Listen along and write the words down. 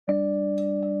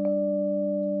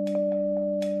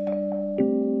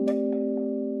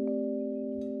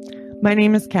My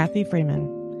name is Kathy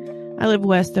Freeman. I live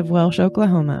west of Welsh,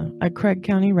 Oklahoma, a Craig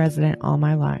County resident all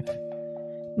my life.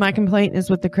 My complaint is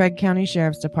with the Craig County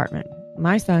Sheriff's Department.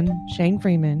 My son, Shane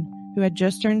Freeman, who had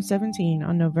just turned 17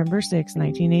 on November 6,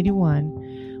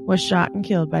 1981, was shot and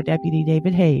killed by Deputy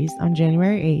David Hayes on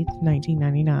January 8,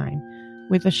 1999,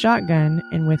 with a shotgun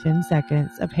and within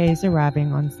seconds of Hayes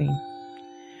arriving on scene.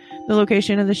 The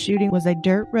location of the shooting was a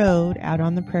dirt road out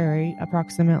on the prairie,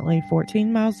 approximately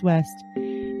 14 miles west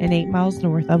and 8 miles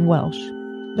north of Welsh.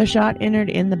 The shot entered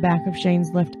in the back of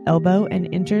Shane's left elbow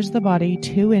and enters the body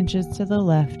 2 inches to the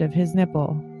left of his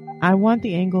nipple. I want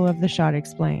the angle of the shot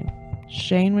explained.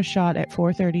 Shane was shot at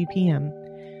 4:30 p.m.,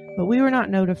 but we were not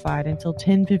notified until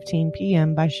 10:15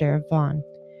 p.m. by Sheriff Vaughn.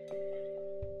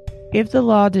 If the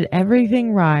law did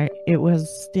everything right, it was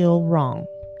still wrong.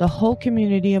 The whole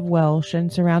community of Welsh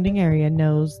and surrounding area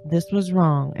knows this was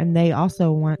wrong, and they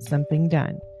also want something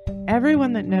done.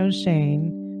 Everyone that knows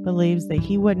Shane believes that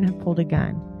he wouldn't have pulled a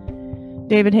gun.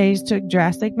 David Hayes took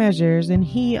drastic measures, and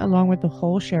he, along with the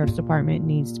whole Sheriff's Department,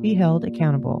 needs to be held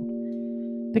accountable.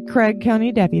 The Craig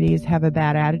County deputies have a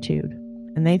bad attitude,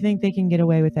 and they think they can get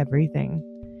away with everything.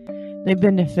 They've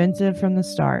been defensive from the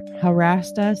start,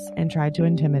 harassed us, and tried to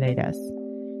intimidate us.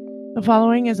 The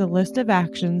following is a list of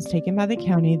actions taken by the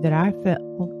county that I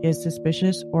feel is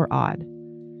suspicious or odd.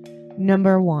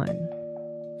 Number 1.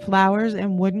 Flowers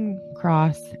and wooden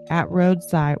cross at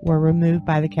roadside were removed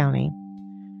by the county.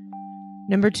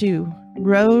 Number 2.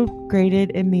 Road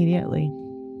graded immediately.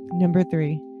 Number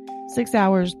 3. 6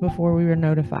 hours before we were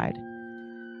notified.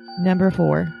 Number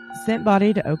 4. Sent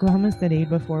body to Oklahoma City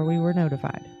before we were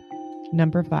notified.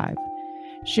 Number 5.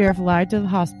 Sheriff lied to the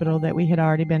hospital that we had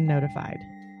already been notified.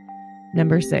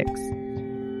 Number 6.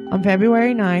 On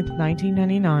February 9th,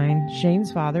 1999, Shane's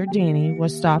father, Danny,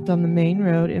 was stopped on the main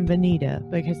road in Veneta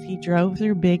because he drove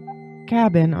through Big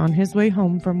Cabin on his way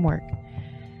home from work.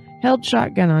 Held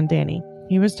shotgun on Danny.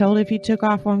 He was told if he took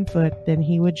off on foot, then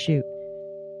he would shoot.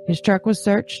 His truck was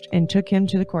searched and took him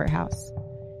to the courthouse.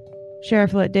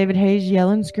 Sheriff let David Hayes yell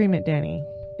and scream at Danny.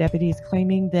 Deputies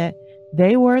claiming that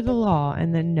they were the law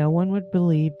and that no one would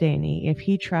believe Danny if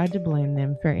he tried to blame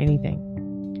them for anything.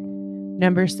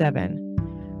 Number 7.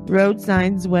 Road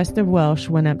signs west of Welsh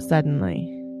went up suddenly.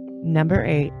 Number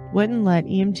 8. Wouldn't let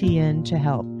EMT in to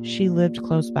help. She lived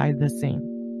close by the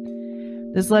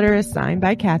scene. This letter is signed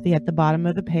by Kathy at the bottom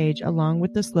of the page, along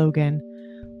with the slogan,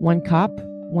 "One cop,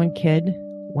 one kid,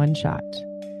 one shot."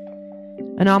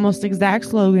 An almost exact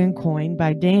slogan coined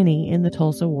by Danny in the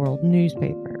Tulsa World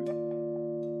newspaper.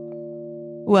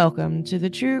 Welcome to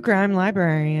the True Crime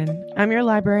Librarian. I'm your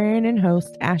librarian and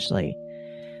host, Ashley.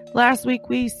 Last week,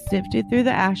 we sifted through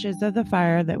the ashes of the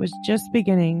fire that was just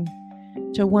beginning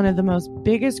to one of the most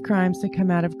biggest crimes to come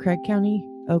out of Craig County,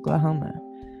 Oklahoma.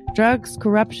 Drugs,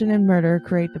 corruption, and murder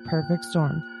create the perfect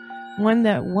storm, one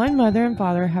that one mother and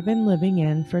father have been living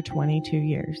in for 22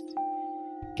 years.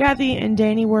 Kathy and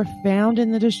Danny were found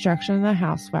in the destruction of the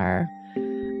house fire,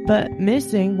 but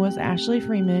missing was Ashley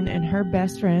Freeman and her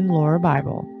best friend, Laura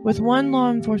Bible. With one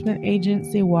law enforcement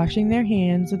agency washing their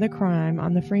hands of the crime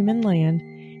on the Freeman land,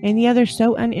 and the other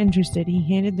so uninterested he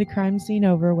handed the crime scene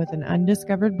over with an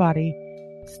undiscovered body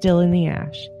still in the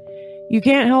ash. You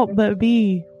can't help but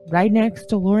be right next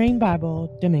to Lorraine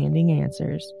Bible demanding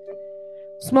answers.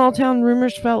 Small town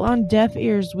rumors fell on deaf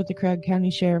ears with the Craig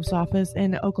County Sheriff's Office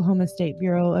and Oklahoma State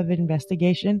Bureau of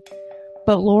Investigation,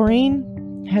 but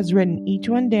Lorraine has written each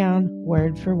one down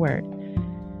word for word.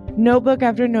 Notebook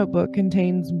after notebook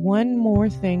contains one more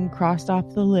thing crossed off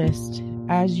the list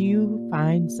as you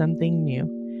find something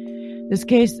new. This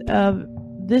case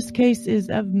is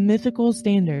of mythical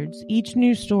standards. Each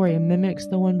new story mimics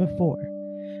the one before,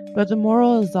 but the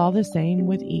moral is all the same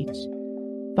with each.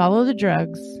 Follow the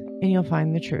drugs and you'll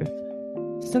find the truth.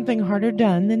 Something harder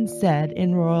done than said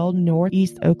in rural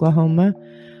northeast Oklahoma,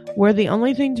 where the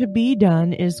only thing to be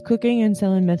done is cooking and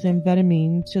selling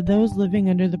methamphetamine to those living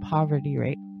under the poverty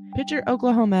rate. Picture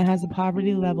Oklahoma has a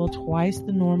poverty level twice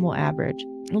the normal average,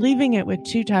 leaving it with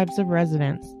 2 types of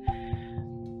residents.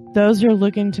 Those who are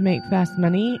looking to make fast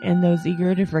money and those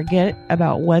eager to forget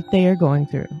about what they are going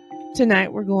through.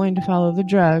 Tonight we're going to follow the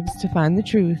drugs to find the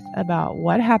truth about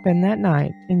what happened that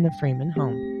night in the Freeman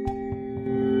home.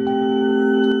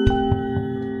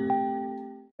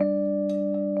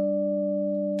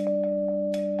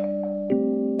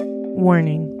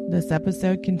 Warning, this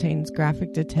episode contains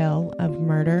graphic detail of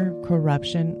murder,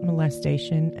 corruption,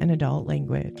 molestation, and adult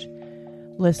language.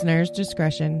 Listeners'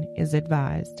 discretion is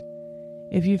advised.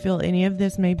 If you feel any of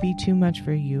this may be too much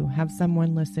for you, have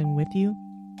someone listen with you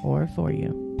or for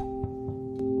you.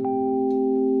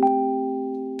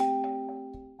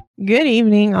 Good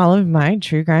evening, all of my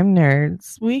true crime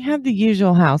nerds. We have the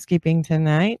usual housekeeping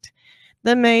tonight.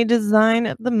 The May Design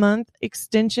of the Month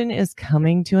extension is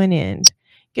coming to an end.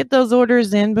 Get those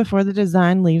orders in before the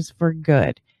design leaves for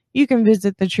good. You can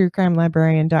visit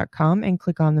thetruecrimelibrarian.com and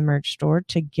click on the merch store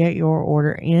to get your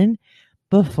order in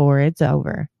before it's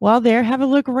over. While there, have a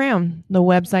look around. The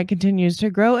website continues to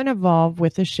grow and evolve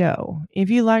with the show. If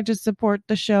you'd like to support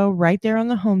the show, right there on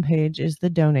the homepage is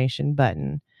the donation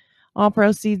button. All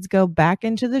proceeds go back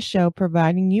into the show,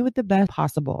 providing you with the best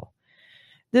possible.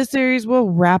 This series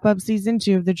will wrap up season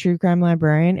 2 of the True Crime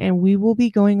Librarian, and we will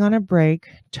be going on a break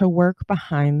to work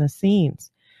behind the scenes.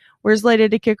 We're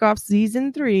slated to kick off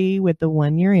season 3 with the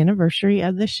 1-year anniversary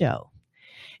of the show.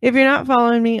 If you're not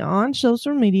following me on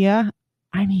social media,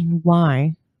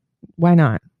 why? Why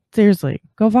not? Seriously,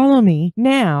 go follow me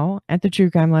now at the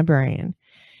True Crime Librarian.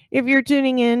 If you're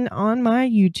tuning in on my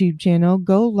YouTube channel,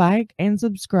 go like and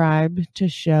subscribe to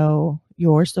show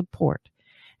your support.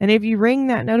 And if you ring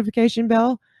that notification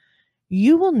bell,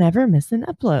 you will never miss an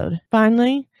upload.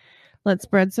 Finally, let's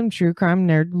spread some true crime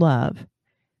nerd love.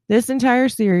 This entire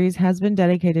series has been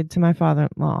dedicated to my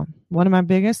father-in-law, one of my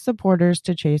biggest supporters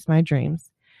to chase my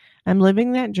dreams. I'm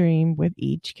living that dream with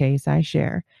each case I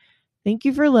share. Thank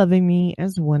you for loving me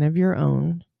as one of your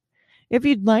own. If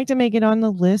you'd like to make it on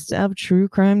the list of True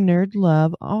Crime Nerd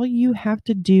Love, all you have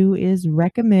to do is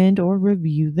recommend or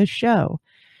review the show.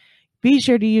 Be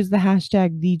sure to use the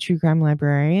hashtag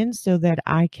 #TheTrueCrimeLibrarian so that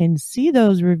I can see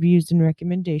those reviews and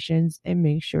recommendations and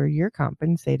make sure you're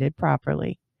compensated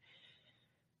properly.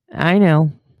 I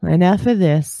know, enough of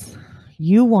this.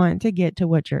 You want to get to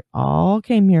what you all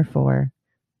came here for,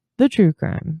 the true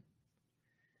crime.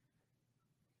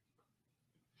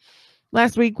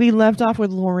 Last week, we left off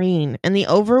with Laureen and the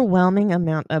overwhelming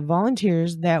amount of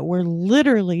volunteers that were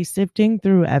literally sifting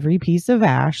through every piece of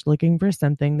ash looking for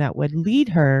something that would lead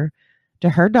her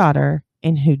to her daughter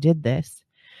and who did this.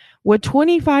 With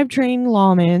 25 trained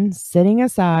lawmen sitting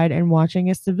aside and watching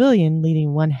a civilian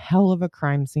leading one hell of a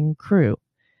crime scene crew.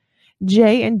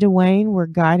 Jay and Dwayne were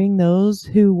guiding those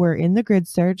who were in the grid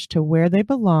search to where they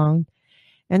belonged,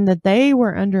 and that they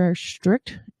were under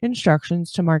strict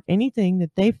instructions to mark anything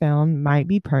that they found might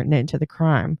be pertinent to the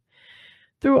crime.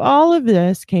 Through all of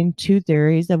this came 2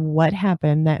 theories of what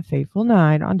happened that fateful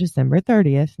night on December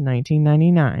 30th,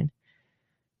 1999.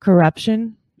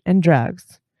 Corruption and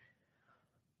drugs.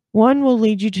 One will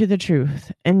lead you to the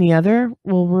truth, and the other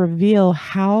will reveal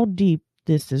how deep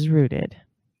this is rooted.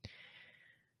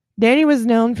 Danny was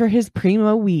known for his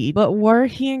primo weed, but were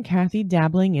he and Kathy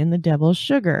dabbling in the devil's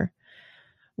sugar?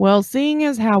 Well, seeing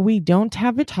as how we don't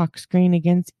have a talk screen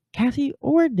against Kathy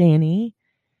or Danny,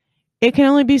 it can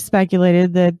only be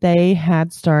speculated that they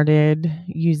had started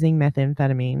using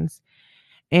methamphetamines.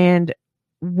 And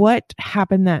what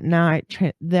happened that night,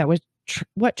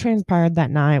 what transpired that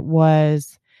night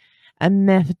was a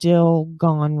meth deal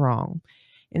gone wrong.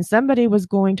 And somebody was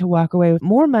going to walk away with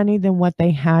more money than what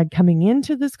they had coming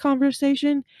into this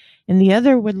conversation, and the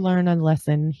other would learn a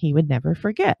lesson he would never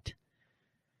forget.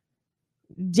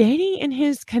 Danny and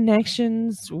his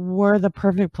connections were the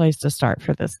perfect place to start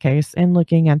for this case and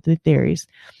looking at the theories.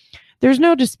 There's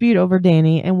no dispute over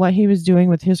Danny and what he was doing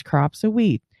with his crops of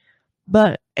wheat,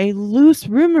 but a loose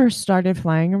rumor started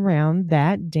flying around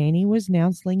that Danny was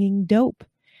now slinging dope,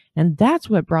 and that's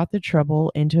what brought the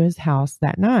trouble into his house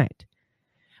that night.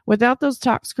 Without those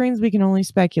talk screens, we can only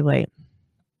speculate.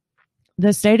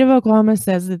 The state of Oklahoma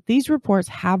says that these reports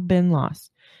have been lost.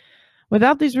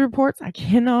 Without these reports, I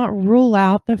cannot rule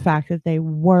out the fact that they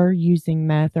were using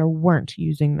meth or weren't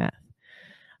using meth.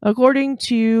 According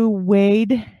to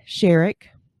Wade Sherrick,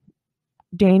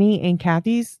 Danny and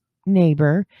Kathy's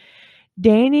neighbor,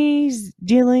 Danny's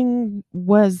dealing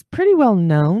was pretty well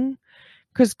known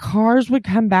because cars would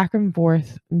come back and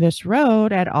forth this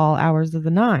road at all hours of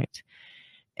the night.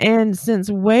 And since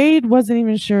Wade wasn't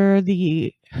even sure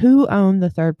who owned the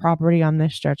third property on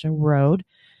this stretch of road,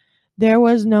 there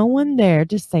was no one there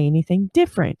to say anything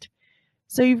different.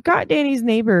 So you've got Danny's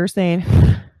neighbor saying,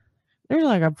 there's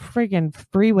like a freaking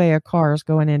freeway of cars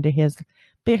going into his,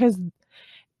 because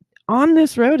on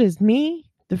this road is me,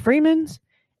 the Freemans,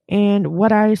 and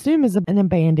what I assume is an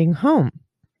abandoned home.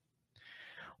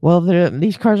 Well,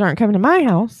 these cars aren't coming to my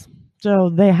house,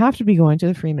 so they have to be going to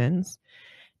the Freemans.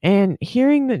 And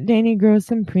hearing that Danny grows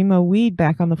some primo weed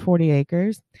back on the 40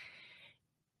 acres,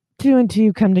 2 and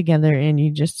 2 come together and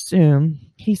you just assume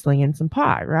he's slinging some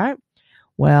pot, right?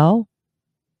 Well,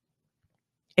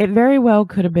 it very well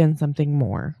could have been something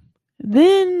more.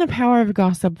 Then the power of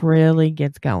gossip really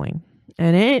gets going,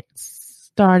 and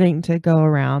it's starting to go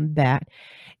around that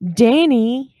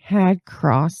Danny had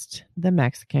crossed the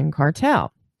Mexican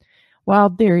cartel.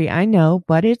 Wild theory, I know,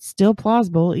 but it's still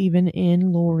plausible even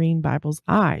in Loreen Bible's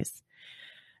eyes.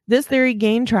 This theory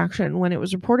gained traction when it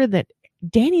was reported that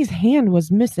Danny's hand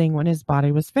was missing when his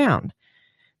body was found.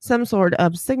 Some sort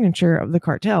of signature of the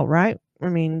cartel, right? I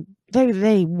mean,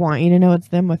 they want you to know it's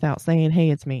them without saying, hey,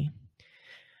 it's me.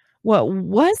 What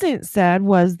wasn't said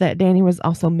was that Danny was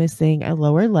also missing a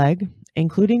lower leg,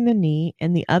 including the knee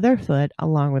and the other foot,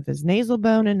 along with his nasal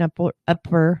bone and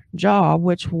upper jaw,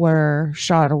 which were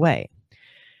shot away.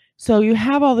 So you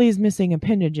have all these missing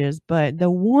appendages, but the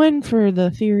one for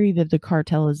the theory that the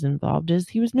cartel is involved is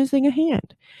he was missing a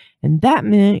hand. And that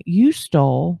meant you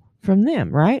stole from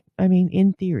them, right? I mean,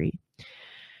 in theory.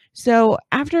 So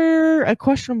after a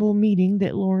questionable meeting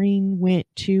that Loreen went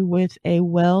to with a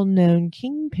well-known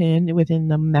kingpin within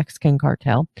the Mexican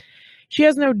cartel, she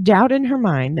has no doubt in her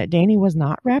mind that Danny was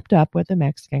not wrapped up with the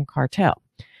Mexican cartel.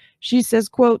 She says,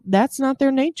 quote, "That's not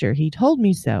their nature. He told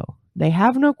me so. They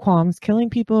have no qualms killing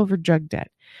people over drug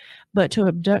debt. But to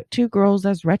abduct two girls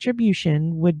as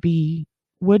retribution would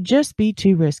just be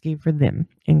too risky for them,"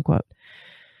 end quote.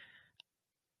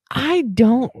 I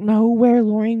don't know where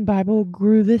Loreen Bible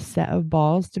grew this set of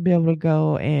balls to be able to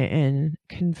go and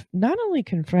not only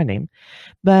confront him,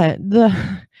 but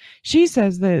she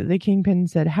says that the kingpin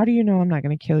said, "How do you know I'm not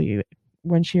going to kill you?"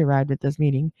 when she arrived at this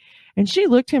meeting. And she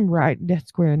looked him right dead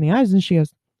square in the eyes and she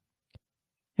goes,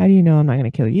 "How do you know I'm not going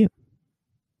to kill you?"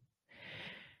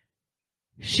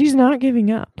 She's not giving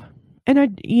up.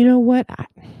 And you know what?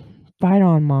 Fight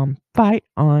on, Mom. Fight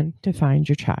on to find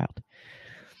your child.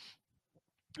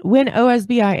 When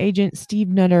OSBI agent Steve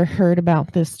Nutter heard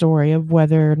about this story of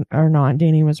whether or not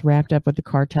Danny was wrapped up with the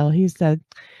cartel, he said,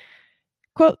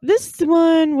 quote, "This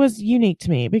one was unique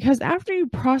to me because after you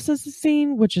process the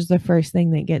scene, which is the first thing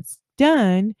that gets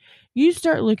done, you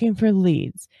start looking for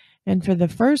leads. And for the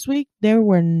first week, there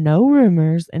were no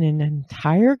rumors in an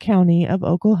entire county of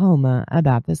Oklahoma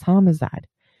about this homicide.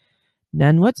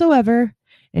 None whatsoever.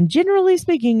 And generally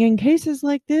speaking, in cases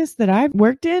like this that I've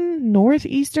worked in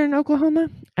northeastern Oklahoma,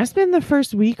 I spend the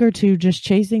first week or two just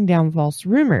chasing down false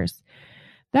rumors.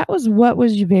 That was what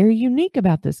was very unique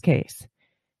about this case."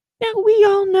 Now, we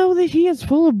all know that he is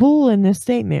full of bull in this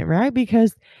statement, right?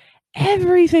 Because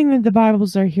everything that the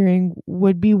Bibles are hearing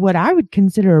would be what I would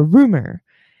consider a rumor.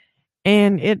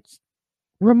 And it's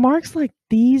remarks like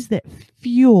these that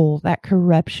fuel that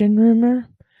corruption rumor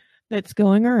that's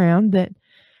going around that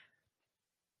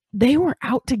they were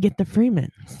out to get the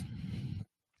Freemans.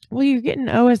 Well, you're getting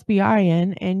OSBI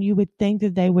in, and you would think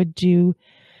that they would do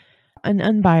an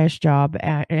unbiased job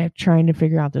at trying to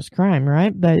figure out this crime,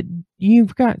 right? But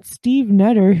you've got Steve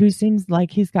Nutter, who seems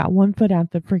like he's got one foot out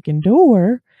the freaking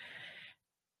door,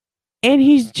 and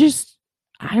he's just,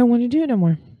 "I don't want to do it no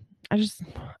more.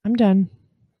 I'm done.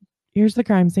 Here's the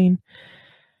crime scene."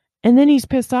 And then he's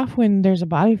pissed off when there's a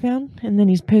body found, and then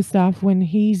he's pissed off when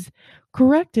he's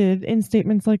corrected in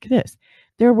statements like this.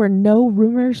 "There were no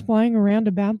rumors flying around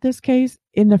about this case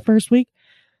in the first week."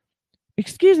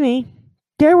 Excuse me.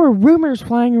 There were rumors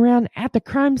flying around at the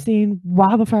crime scene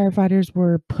while the firefighters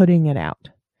were putting it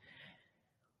out.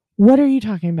 What are you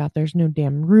talking about? There's no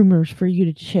damn rumors for you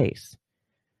to chase.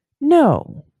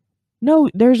 No,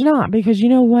 there's not, because you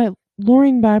know what?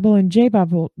 Loreen Bible and J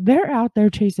Bible, they're out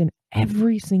there chasing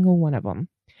every single one of them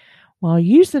while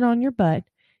you sit on your butt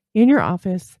in your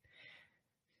office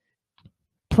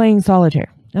playing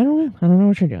solitaire. I don't know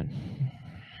what you're doing.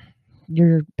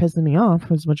 You're pissing me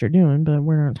off is what you're doing, but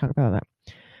we're not talking about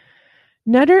that.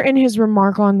 Nutter, in his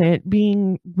remark on it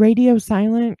being radio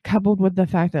silent, coupled with the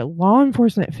fact that law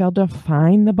enforcement failed to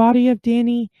find the body of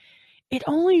Danny, it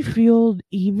only fueled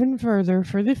even further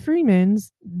for the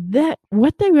Freemans that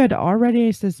what they had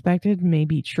already suspected may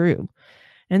be true.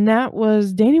 And that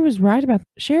was Danny was right about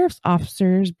sheriff's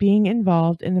officers being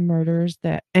involved in the murders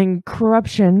and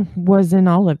corruption was in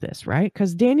all of this, right?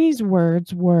 Because Danny's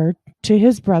words were to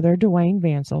his brother, Dwayne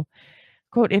Vansell,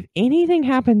 quote, "If anything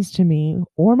happens to me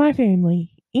or my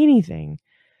family, anything,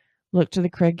 look to the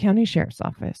Craig County Sheriff's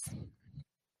Office."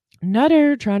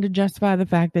 Nutter tried to justify the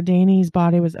fact that Danny's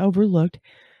body was overlooked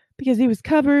because he was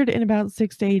covered in about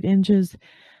 6 to 8 inches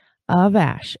of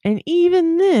ash. And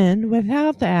even then,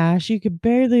 without the ash, you could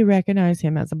barely recognize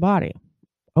him as a body.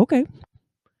 Okay.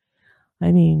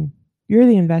 I mean, you're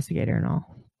the investigator and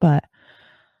all, but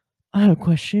I have a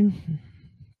question.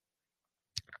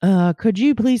 Could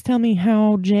you please tell me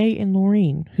how Jay and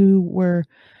Loreen, who were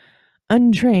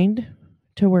untrained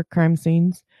to work crime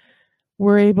scenes,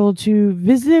 were able to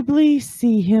visibly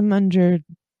see him under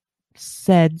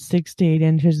said 6 to 8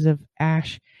 inches of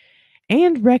ash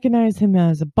and recognize him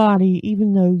as a body,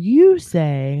 even though you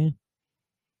say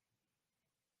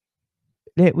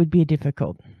it would be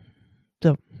difficult?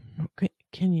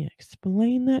 Can you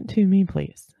explain that to me,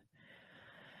 please?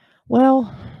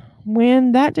 Well,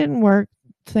 when that didn't work,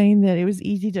 saying that it was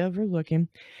easy to overlook him,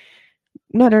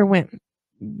 Nutter went,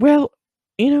 well,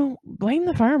 blame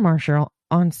the fire marshal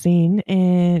on scene.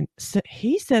 And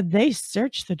he said they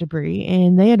searched the debris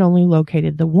and they had only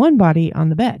located the one body on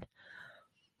the bed.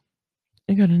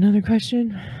 I got another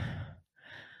question.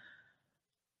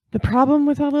 The problem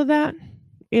with all of that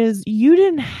is you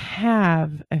didn't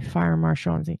have a fire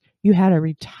marshal on scene. You had a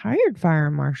retired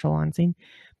fire marshal on scene,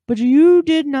 but you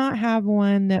did not have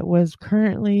one that was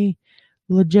currently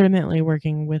legitimately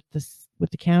working with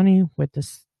the county, with the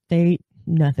state,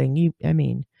 nothing.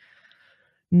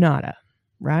 Nada,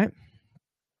 right?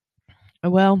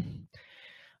 Well,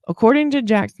 according to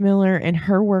Jax Miller and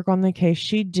her work on the case,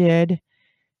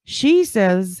 she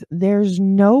says there's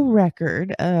no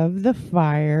record of the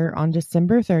fire on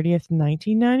December 30th,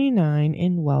 1999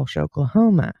 in Welsh,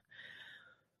 Oklahoma.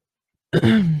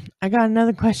 I got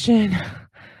another question.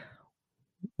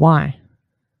 Why?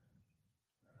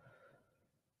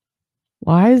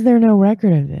 Why is there no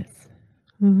record of this?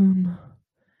 And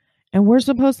we're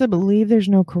supposed to believe there's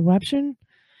no corruption?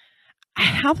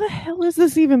 How the hell is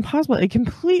this even possible? It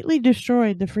completely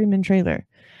destroyed the Freeman trailer.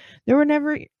 They were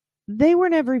never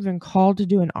even called to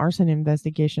do an arson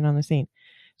investigation on the scene.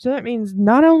 So that means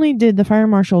not only did the fire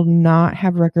marshal not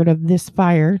have record of this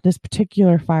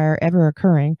particular fire ever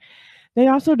occurring, they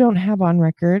also don't have on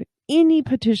record any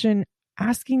petition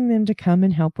asking them to come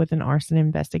and help with an arson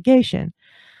investigation.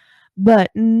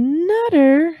 But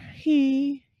Nutter,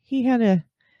 he had a,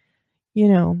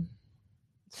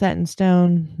 set in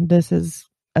stone. This is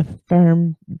a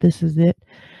firm. This is it.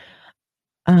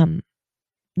 The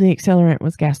accelerant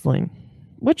was gasoline,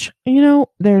 which,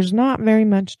 there's not very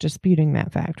much disputing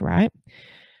that fact, right?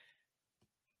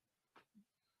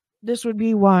 This would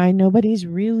be why nobody's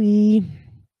really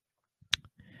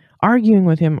arguing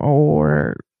with him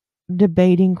or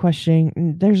debating,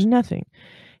 questioning. There's nothing.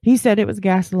 He said it was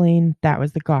gasoline. That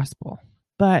was the gospel.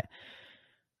 But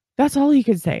that's all he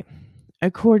could say.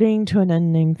 According to an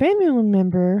unnamed family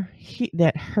member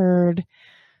that heard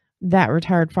that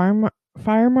retired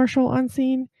fire marshal on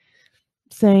scene,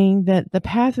 saying that the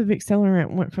path of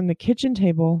accelerant went from the kitchen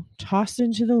table, tossed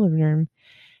into the living room,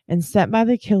 and set by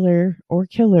the killer or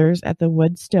killers at the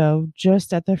wood stove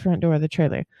just at the front door of the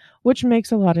trailer, which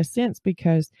makes a lot of sense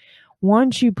because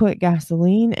once you put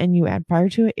gasoline and you add fire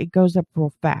to it, it goes up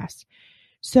real fast.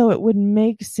 So it would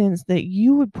make sense that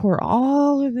you would pour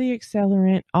all of the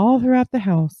accelerant all throughout the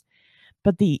house,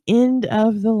 but the end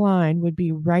of the line would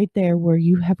be right there where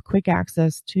you have quick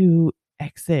access to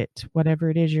exit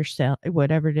whatever it is you're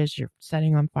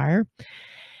setting on fire.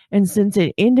 And since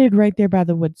it ended right there by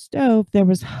the wood stove, there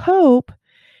was hope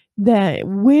that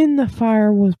when the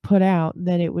fire was put out,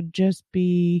 that it would just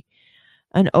be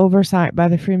an oversight by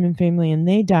the Freeman family and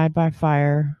they died by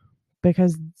fire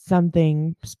because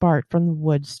something sparked from the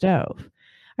wood stove.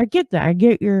 I get that. I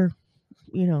get your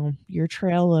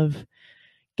trail of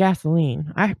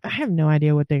gasoline. I have no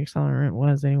idea what the accelerant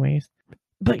was anyways.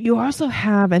 But you also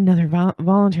have another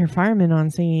volunteer fireman on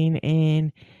scene,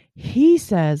 and he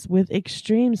says with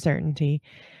extreme certainty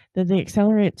that the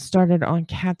accelerant started on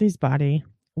Kathy's body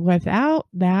without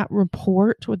that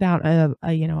report, without a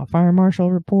fire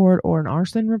marshal report or an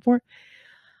arson report.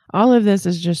 All of this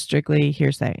is just strictly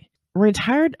hearsay.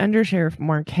 Retired Undersheriff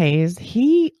Mark Hayes,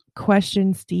 he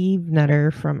questioned Steve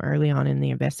Nutter from early on in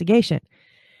the investigation.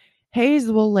 Hayes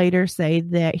will later say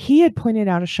that he had pointed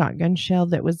out a shotgun shell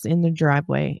that was in the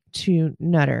driveway to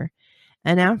Nutter.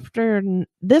 And after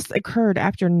this occurred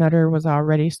after Nutter was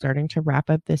already starting to wrap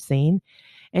up the scene.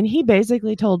 And he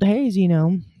basically told Hayes,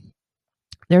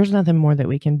 there's nothing more that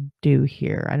we can do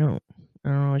here. I don't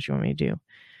know what you want me to do.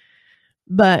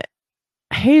 But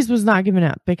Hayes was not giving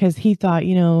up because he thought,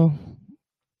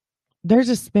 there's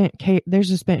a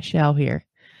spent shell here.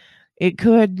 It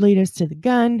could lead us to the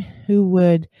gun, who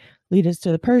would lead us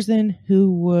to the person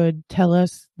who would tell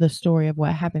us the story of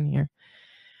what happened here.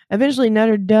 Eventually,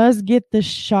 Nutter does get the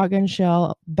shotgun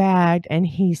shell bagged, and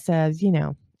he says,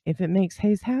 if it makes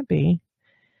Hayes happy,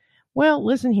 well,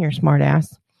 listen here,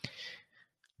 smartass.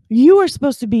 You are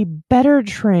supposed to be better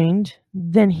trained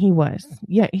than he was.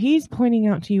 Yet he's pointing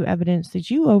out to you evidence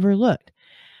that you overlooked.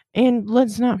 And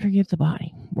let's not forget the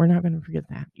body. We're not going to forget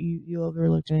that. You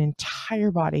overlooked an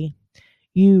entire body.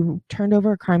 You turned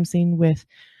over a crime scene with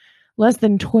less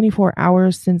than 24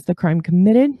 hours since the crime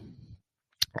committed,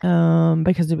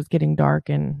 because it was getting dark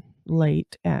and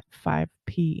late at 5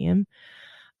 p.m.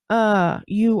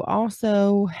 You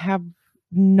also have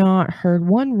not heard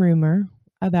one rumor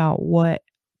about what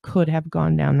could have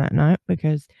gone down that night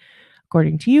because,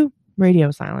 according to you,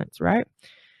 radio silence, right?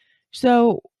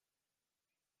 So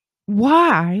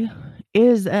why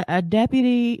is a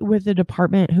deputy with the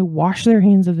department who washed their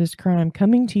hands of this crime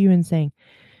coming to you and saying,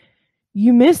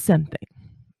 you missed something?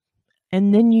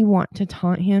 And then you want to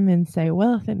taunt him and say,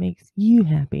 well, if it makes you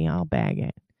happy, I'll bag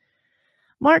it.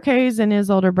 Mark Hayes and his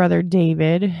older brother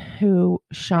David, who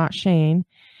shot Shane,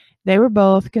 they were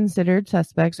both considered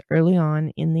suspects early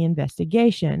on in the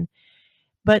investigation,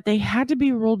 but they had to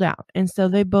be ruled out. And so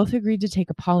they both agreed to take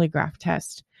a polygraph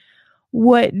test.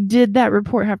 What did that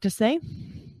report have to say?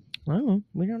 Well,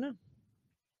 we don't know.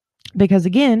 Because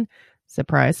again,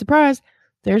 surprise, surprise,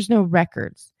 there's no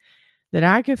records that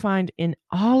I could find in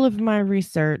all of my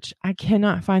research. I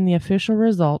cannot find the official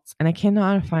results, and I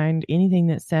cannot find anything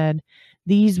that said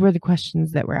these were the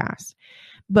questions that were asked.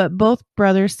 But both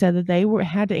brothers said that they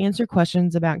had to answer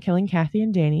questions about killing Kathy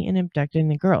and Danny and abducting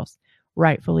the girls.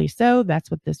 Rightfully so.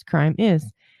 That's what this crime is.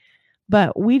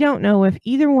 But we don't know if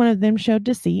either one of them showed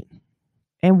deceit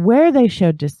and where they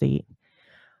showed deceit.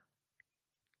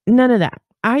 None of that.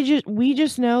 We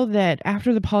just know that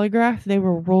after the polygraph, they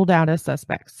were ruled out as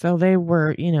suspects. So they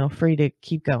were, free to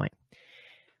keep going.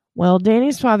 Well,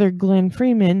 Danny's father, Glenn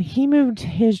Freeman, he moved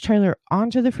his trailer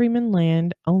onto the Freeman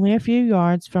land only a few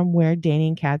yards from where Danny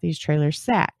and Kathy's trailer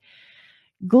sat.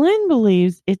 Glenn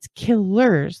believes it's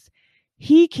killers.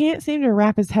 He can't seem to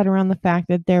wrap his head around the fact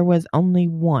that there was only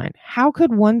one. How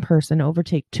could one person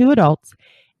overtake two adults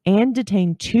and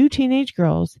detain two teenage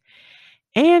girls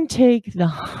and take the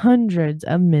hundreds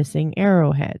of missing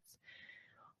arrowheads?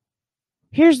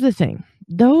 Here's the thing.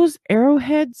 Those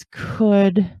arrowheads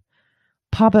could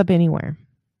pop up anywhere.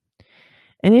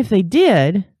 And if they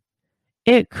did,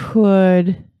 it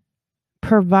could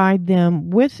provide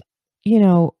them with,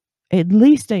 at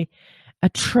least a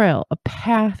trail, a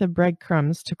path of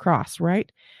breadcrumbs to cross, right?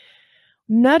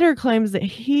 Nutter claims that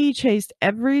he chased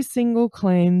every single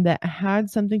claim that had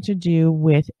something to do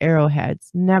with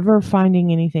arrowheads, never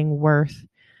finding anything worth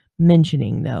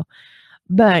mentioning, though.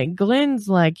 But Glenn's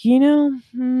like,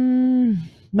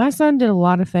 my son did a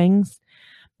lot of things,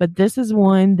 but this is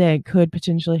one that could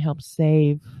potentially help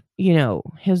save,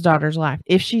 his daughter's life,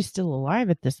 if she's still alive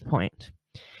at this point.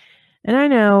 And I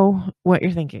know what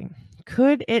you're thinking.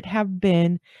 Could it have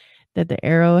been that the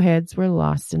arrowheads were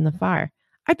lost in the fire?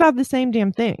 I thought the same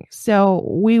damn thing. So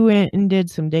we went and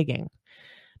did some digging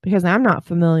because I'm not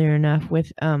familiar enough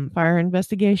with fire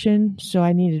investigation. So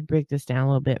I needed to break this down a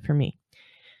little bit for me.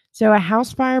 So a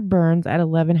house fire burns at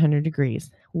 1100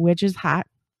 degrees, which is hot.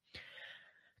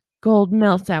 Gold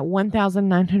melts at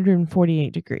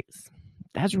 1948 degrees.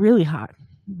 That's really hot,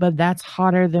 but that's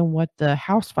hotter than what the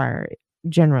house fire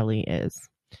generally is.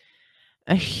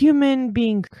 A human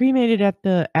being cremated at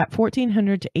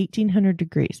 1400 to 1800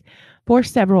 degrees for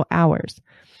several hours.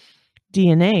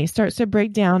 DNA starts to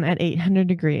break down at 800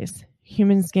 degrees.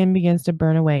 Human skin begins to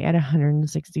burn away at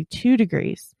 162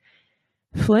 degrees.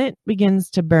 Flint begins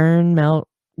to burn, melt,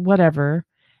 whatever,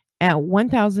 at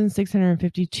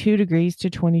 1652 degrees to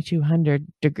 2200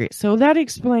 degrees. So that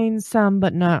explains some,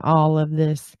 but not all of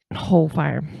this whole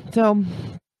fire. So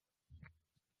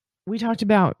we talked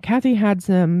about Kathy had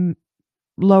some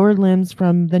lower limbs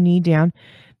from the knee down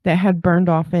that had burned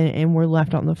off and were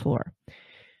left on the floor.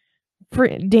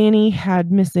 Danny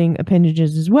had missing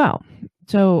appendages as well.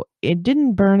 So it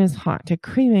didn't burn as hot to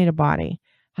cremate a body.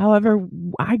 However,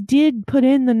 I did put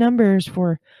in the numbers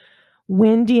for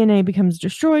when DNA becomes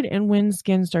destroyed and when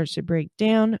skin starts to break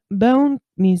down. Bone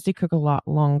needs to cook a lot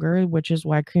longer, which is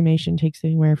why cremation takes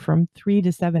anywhere from 3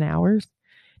 to 7 hours,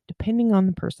 depending on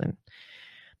the person.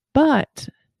 But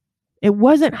it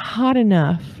wasn't hot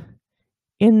enough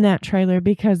in that trailer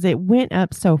because it went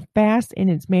up so fast and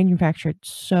it's manufactured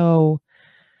so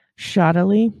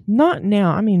shoddily. Not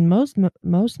now. I mean, most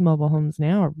mobile homes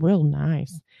now are real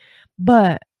nice.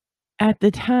 But at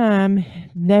the time,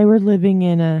 they were living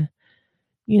in a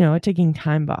ticking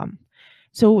time bomb.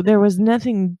 So there was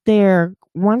nothing there.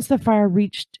 Once the fire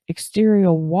reached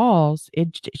exterior walls,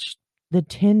 the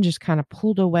tin just kind of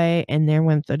pulled away, and there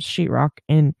went the sheetrock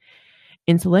and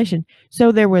insulation.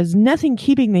 So there was nothing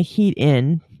keeping the heat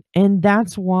in, and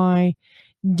that's why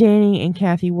Danny and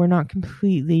Kathy were not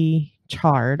completely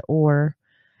charred or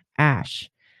ash.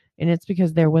 And it's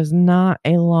because there was not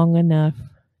a long enough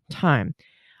time.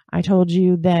 I told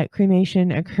you that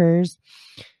cremation occurs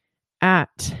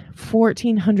at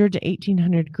 1400 to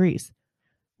 1800 degrees.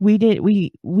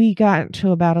 We got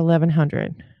to about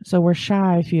 1100. So we're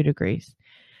shy a few degrees.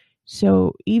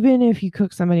 So even if you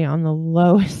cook somebody on the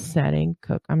lowest setting,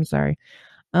 it's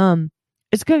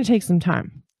going to take some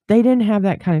time. They didn't have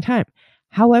that kind of time.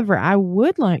 However, I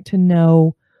would like to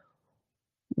know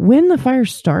when the fire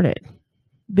started.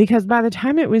 because by the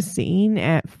time it was seen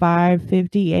at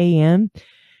 5:50 a.m.,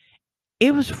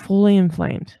 it was fully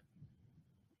inflamed.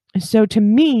 So to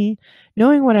me,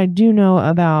 knowing what I do know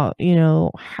about,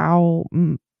 how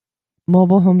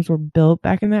mobile homes were built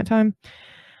back in that time,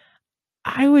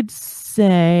 I would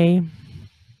say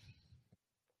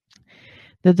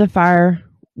that the fire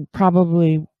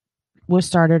probably was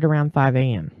started around 5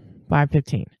 a.m.,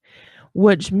 5:15,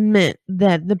 which meant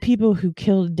that the people who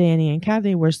killed Danny and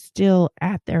Kathy were still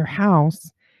at their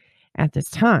house at this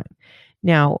time.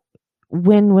 Now,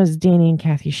 when was Danny and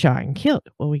Kathy shot and killed?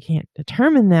 Well, we can't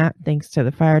determine that thanks to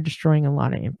the fire destroying a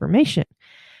lot of information.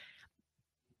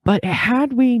 But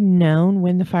had we known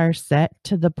when the fire set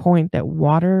to the point that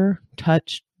water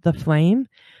touched the flame,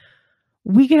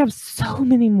 we could have so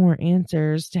many more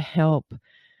answers to help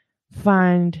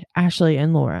find Ashley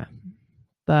and Laura.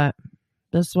 But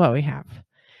this is what we have.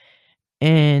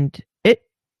 And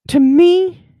to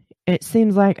me, it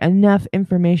seems like enough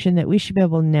information that we should be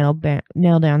able to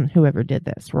nail down whoever did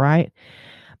this, right?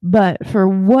 But for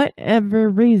whatever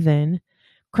reason,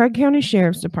 Craig County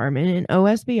Sheriff's Department and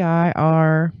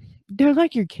OSBI they're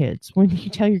like your kids. When you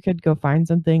tell your kid to go find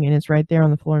something and it's right there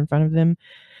on the floor in front of them,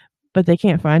 but they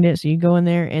can't find it, so you go in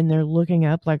there and they're looking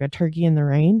up like a turkey in the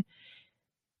rain.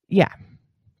 Yeah,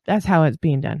 that's how it's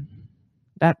being done.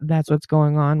 That's what's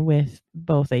going on with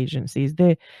both agencies.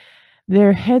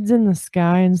 Their heads in the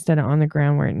sky instead of on the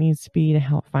ground where it needs to be to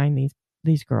help find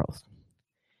these girls.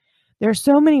 There are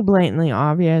so many blatantly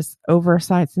obvious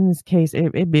oversights in this case,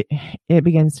 it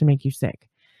begins to make you sick.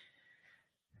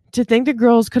 To think the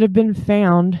girls could have been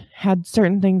found had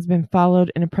certain things been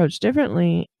followed and approached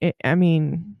differently,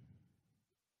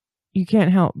 you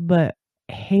can't help but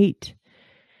hate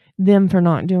them for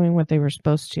not doing what they were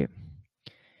supposed to.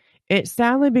 It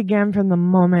sadly began from the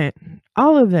moment,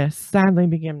 all of this sadly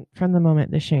began from the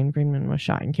moment that Shane Freeman was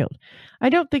shot and killed. I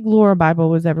don't think Laura Bible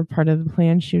was ever part of the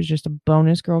plan. She was just a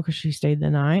bonus girl because she stayed the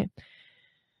night.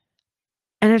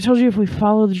 And I told you, if we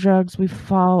follow the drugs, we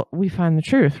find the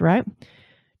truth, right?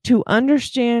 To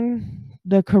understand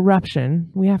the corruption,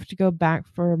 we have to go back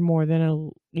for more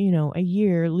than a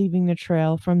year, leaving the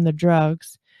trail from the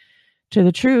drugs to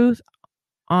the truth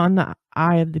on the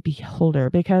eye of the beholder,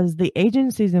 because the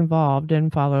agencies involved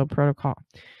didn't follow protocol.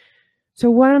 So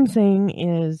what I'm saying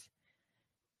is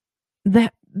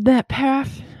that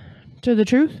path to the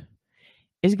truth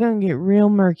is going to get real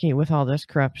murky with all this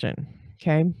corruption.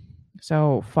 Okay.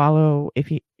 So follow,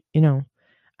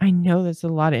 I know that's a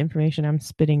lot of information I'm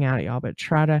spitting out at y'all, but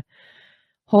try to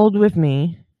hold with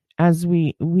me as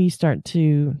we start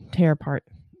to tear apart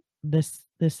this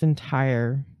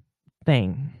entire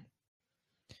thing.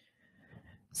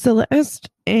 Celeste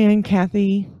and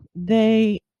Kathy,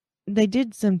 they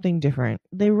did something different.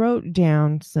 They wrote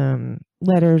down some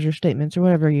letters or statements or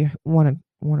whatever you want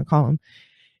to call them.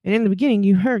 And in the beginning,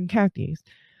 you heard Kathy's.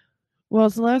 Well,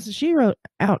 Celeste, she wrote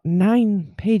out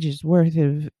 9 pages worth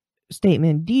of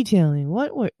statement detailing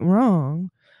what went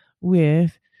wrong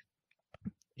with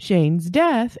Shane's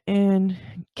death, and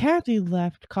Kathy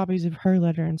left copies of her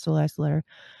letter and Celeste's letter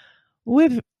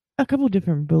with a couple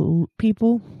different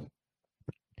people.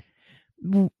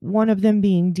 One of them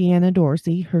being Deanna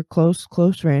Dorsey, her close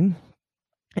friend,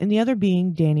 and the other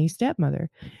being Danny's stepmother.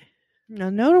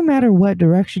 Now, no matter what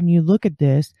direction you look at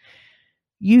this,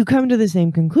 you come to the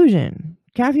same conclusion.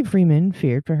 Kathy Freeman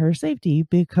feared for her safety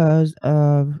because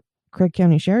of Craig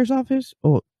County Sheriff's Office,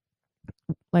 or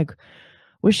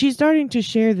was she starting to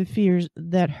share the fears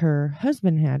that her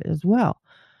husband had as well?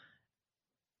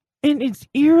 And it's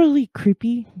eerily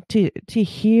creepy to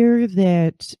hear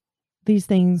that these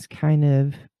things kind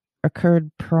of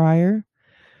occurred prior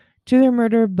to their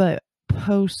murder, but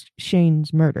post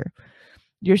Shane's murder.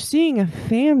 You're seeing a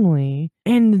family,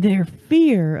 and their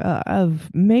fear of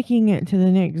making it to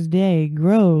the next day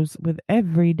grows with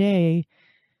every day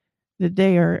that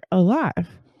they are alive.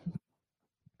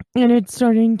 And it's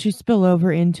starting to spill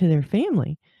over into their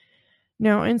family.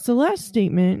 Now, in Celeste's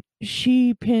statement,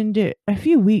 she pinned it a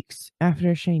few weeks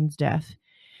after Shane's death.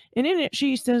 And in it,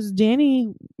 she says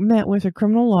Danny met with a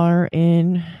criminal lawyer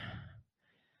in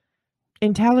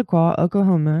Tahlequah,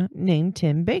 Oklahoma, named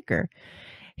Tim Baker.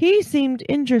 He seemed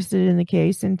interested in the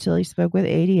case until he spoke with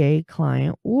ADA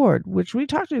client Ward, which we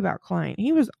talked about client.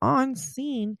 He was on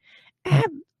scene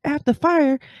at the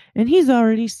fire, and he's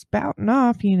already spouting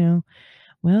off,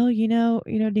 well,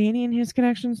 Danny and his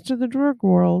connections to the drug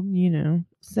world,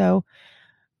 So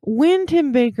when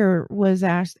Tim Baker was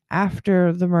asked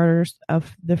after the murders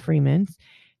of the Freemans,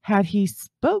 had he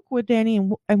spoke with Danny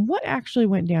and what actually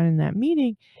went down in that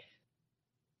meeting,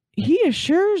 he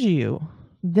assures you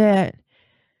that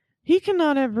He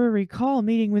cannot ever recall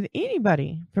meeting with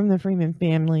anybody from the Freeman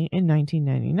family in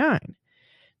 1999.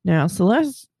 Now,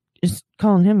 Celeste is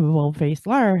calling him a bold-faced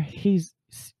liar. She's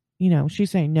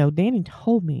saying, no, Danny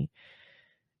told me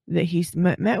that he's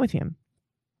met with him.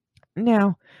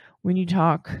 Now, when you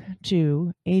talk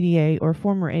to ADA or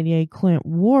former ADA Clint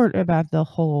Ward about the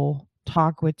whole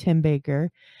talk with Tim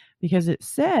Baker, because it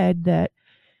said that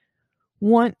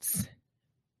once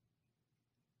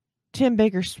Tim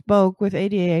Baker spoke with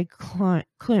ADA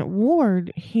Clint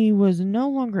Ward, he was no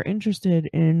longer interested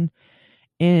in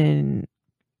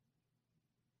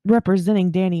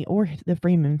representing Danny or the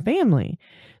Freeman family.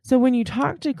 So when you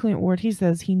talk to Clint Ward, he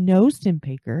says he knows Tim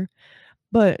Baker,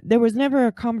 but there was never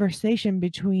a conversation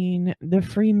between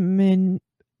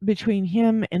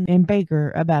him and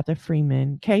Baker about the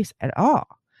Freeman case at all.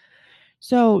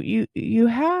 So you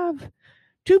have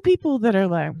two people that are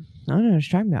like, I don't know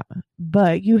what you're talking about,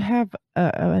 but you have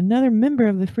another member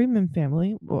of the Freeman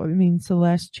family,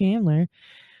 Celeste Chandler.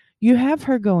 You have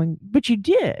her going, but you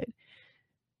did.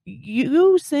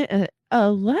 You sent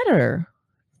a letter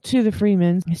to the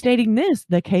Freemans stating this: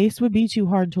 the case would be too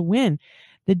hard to win.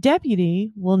 The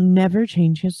deputy will never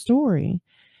change his story.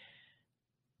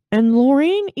 And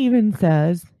Lorraine even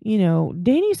says,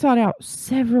 Danny sought out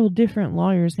several different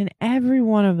lawyers, and every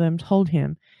one of them told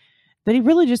him that he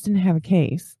really just didn't have a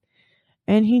case.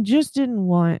 And he just didn't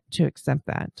want to accept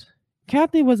that.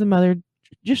 Kathy was a mother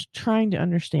just trying to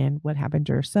understand what happened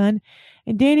to her son.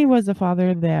 And Danny was a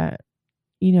father that,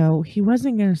 he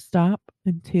wasn't going to stop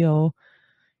until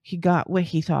he got what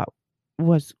he thought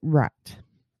was right.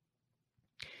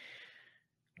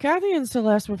 Kathy and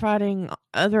Celeste were finding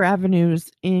other avenues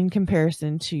in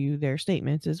comparison to their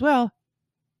statements as well.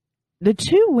 The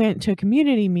two went to a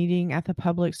community meeting at the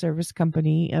Public Service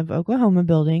Company of Oklahoma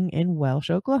building in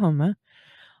Welsh, Oklahoma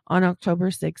on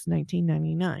October 6,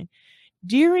 1999.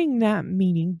 During that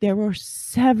meeting, there were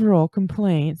several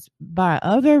complaints by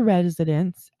other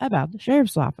residents about the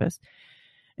sheriff's office.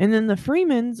 And then the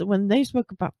Freemans, when they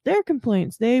spoke about their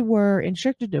complaints, they were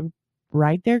instructed to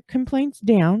write their complaints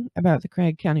down about the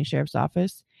Craig County Sheriff's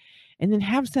Office and then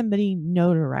have somebody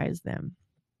notarize them.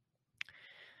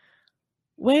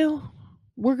 Well,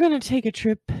 we're going to take a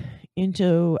trip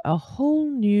into a whole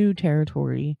new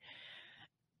territory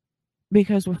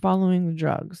because we're following the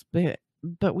drugs.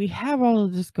 But we have all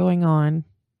of this going on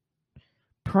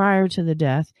prior to the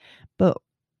death,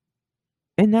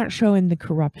 and that's showing the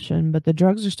corruption, but the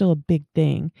drugs are still a big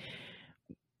thing.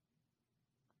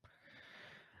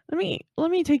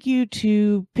 Let me take you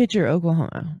to Pitcher,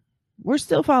 Oklahoma. We're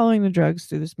still following the drugs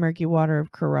through this murky water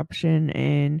of corruption,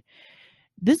 and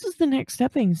this is the next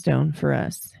stepping stone for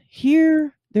us.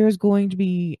 Here, there's going to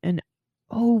be an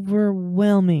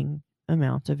overwhelming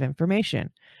amount of information.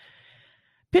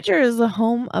 Pitcher is the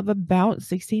home of about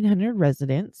 1,600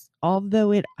 residents,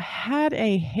 although it had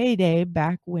a heyday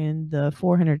back when the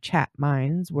 400 Chat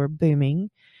mines were booming,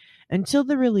 until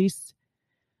the release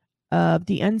of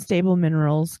the unstable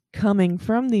minerals coming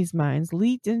from these mines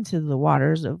leaked into the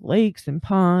waters of lakes and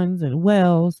ponds and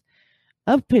wells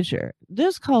of Pitcher.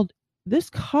 This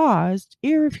caused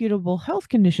irrefutable health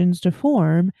conditions to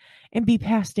form and be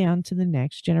passed down to the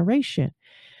next generation.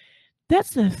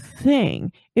 That's the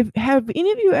thing. Have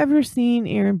any of you ever seen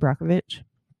Erin Brockovich?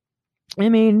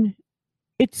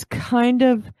 It's kind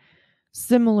of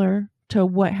similar to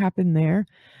what happened there.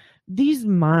 These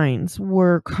mines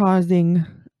were causing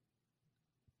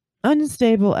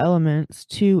unstable elements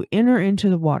to enter into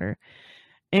the water.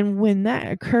 And when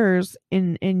that occurs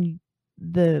and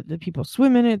the people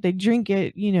swim in it, they drink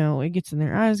it, it gets in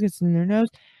their eyes, gets in their nose.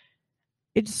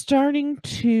 It's starting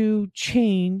to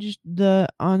change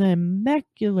on a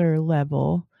molecular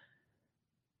level,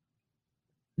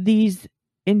 these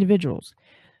individuals.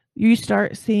 You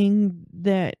start seeing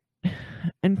that,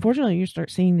 unfortunately,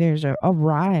 there's a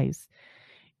rise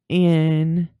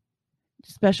in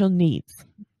special needs.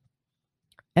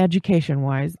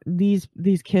 Education-wise, these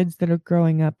kids that are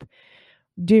growing up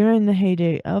during the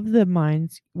heyday of the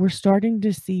mines, we're starting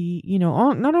to see,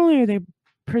 not only are they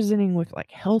presenting with like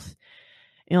health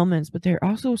ailments, but they're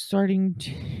also starting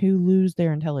to lose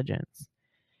their intelligence.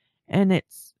 And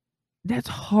that's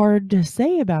hard to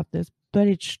say about this, but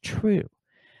it's true.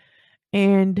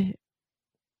 And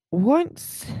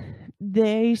once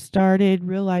they started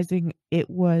realizing it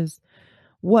was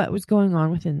what was going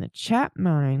on within the Chat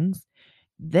mines,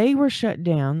 they were shut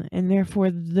down, and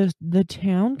therefore the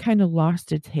town kind of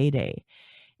lost its heyday.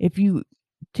 If you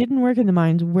didn't work in the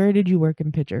mines, where did you work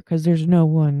in Pitcher? Because there's no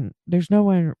one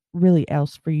really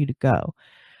else for you to go.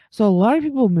 So a lot of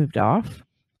people moved off,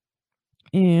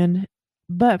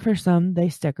 but for some, they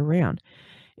stuck around.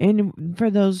 And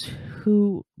for those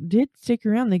who did stick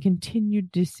around, they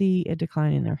continued to see a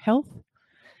decline in their health.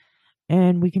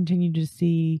 And we continued to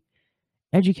see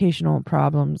educational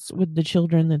problems with the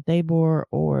children that they bore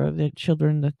or the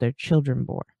children that their children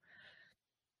bore.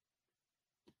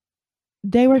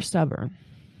 They were stubborn.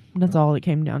 That's all it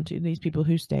came down to. These people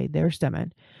who stayed, they were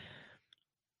stubborn.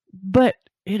 But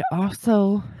it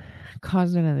also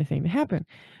caused another thing to happen.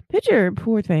 Pitcher,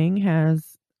 poor thing,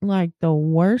 has like the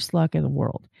worst luck in the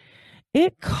world.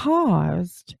 It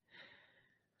caused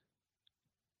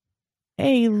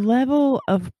a level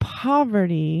of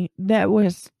poverty that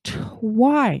was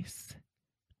twice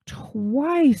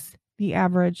the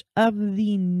average of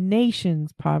the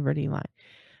nation's poverty line.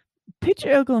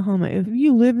 Picture Oklahoma. If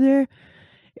you live there,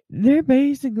 they're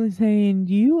basically saying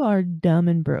you are dumb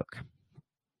and broke.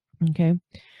 Okay.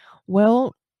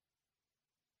 Well,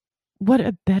 what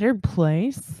a better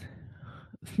place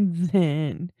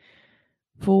than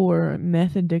for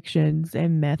meth addictions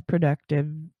and meth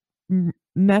production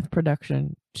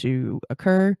to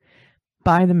occur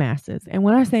by the masses. And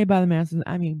when I say by the masses,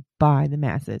 I mean by the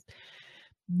masses.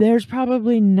 There's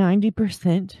probably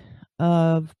 90%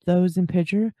 of those in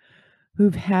Pitcher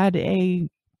who've had a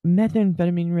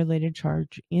methamphetamine related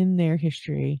charge in their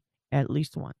history at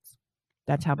least once.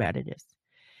 That's how bad it is.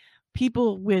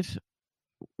 People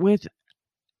without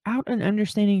an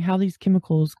understanding how these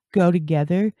chemicals go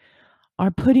together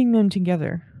are putting them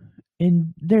together.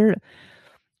 And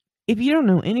if you don't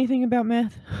know anything about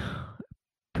meth,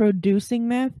 producing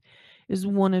meth is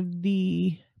one of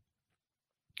the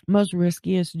most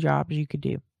riskiest jobs you could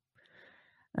do.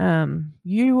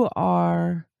 You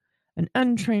are an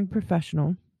untrained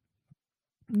professional.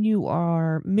 You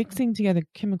are mixing together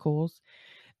chemicals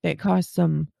that cause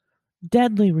some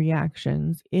deadly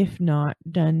reactions if not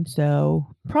done so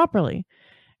properly.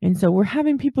 And so we're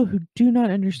having people who do not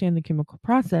understand the chemical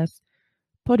process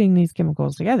putting these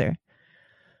chemicals together.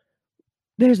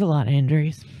 There's a lot of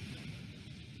injuries.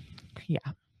 Yeah.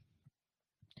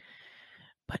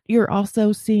 But you're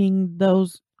also seeing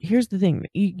those. Here's the thing.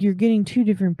 You're getting two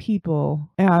different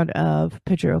people out of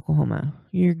Pitcher, Oklahoma.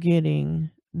 You're getting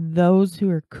those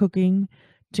who are cooking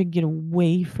to get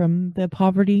away from the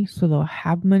poverty so they'll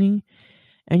have money.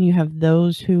 And you have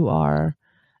those who are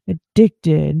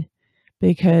addicted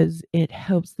because it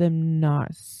helps them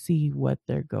not see what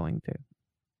they're going through.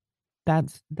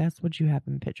 That's what you have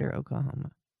in Pitcher,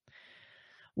 Oklahoma.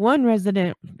 One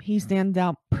resident, he stands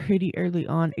out pretty early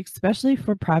on, especially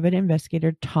for private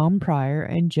investigator Tom Pryor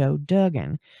and Joe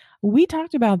Duggan. We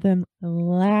talked about them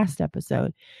last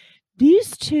episode.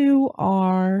 These two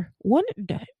are one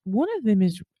of them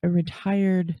is a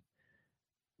retired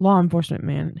law enforcement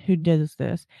man who does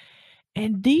this.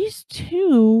 And these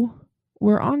two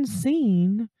were on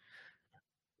scene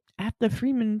at the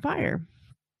Freeman fire.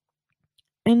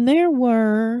 And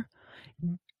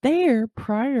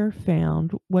Pryor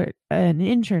found an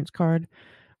insurance card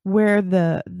where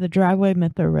the driveway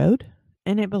met the road,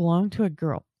 and it belonged to a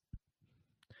girl.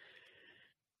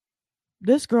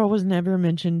 This girl was never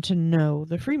mentioned to know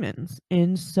the Freemans,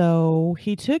 and so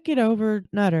he took it over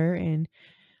Nutter, and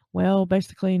well,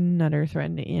 basically Nutter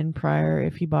threatened to end Pryor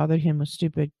if he bothered him with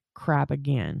stupid crap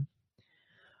again.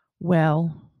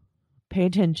 Well, pay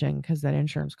attention because that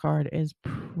insurance card is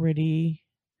pretty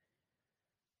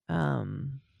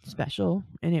special,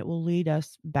 and it will lead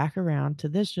us back around to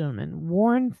this gentleman,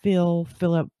 Warren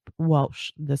Philip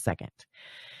Welsh II.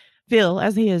 Phil,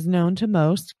 as he is known to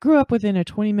most, grew up within a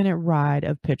 20-minute ride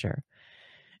of Pitcher.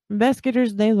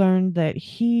 Investigators, they learned that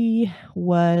he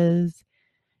was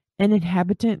an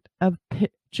inhabitant of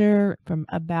Pitcher from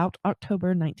about October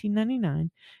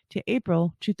 1999 to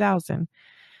April 2000.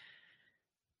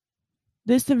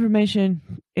 This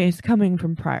information is coming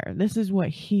from Pryor. This is what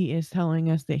he is telling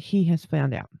us that he has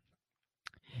found out.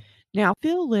 Now,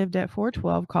 Phil lived at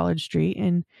 412 College Street,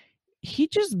 and he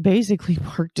just basically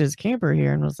parked his camper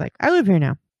here and was like, I live here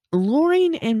now.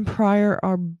 Loring and Pryor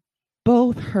are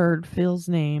both heard Phil's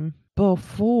name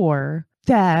before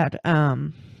that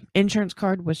insurance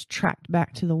card was tracked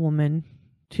back to the woman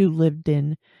who lived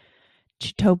in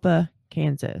Chitopa,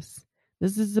 Kansas.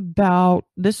 This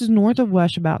is north of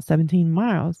Wesh, about 17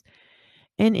 miles.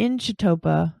 And in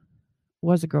Chitopa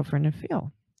was a girlfriend of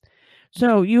Phil.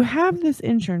 So you have this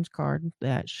insurance card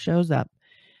that shows up.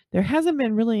 There hasn't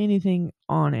been really anything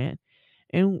on it.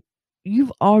 And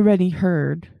you've already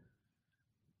heard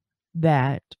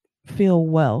that Phil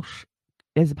Welsh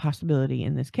is a possibility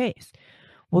in this case.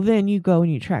 Well, then you go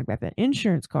and you track back that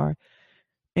insurance card,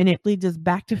 and it leads us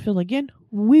back to Phil again.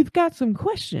 We've got some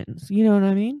questions. You know what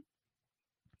I mean?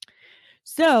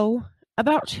 So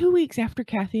About 2 weeks after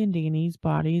Kathy and Danny's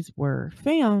bodies were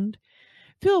found,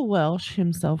 Phil Welsh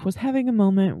himself was having a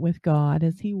moment with God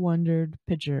as he wandered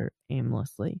pitcher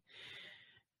aimlessly.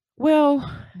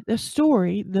 Well, the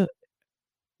story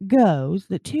goes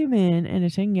that two men and a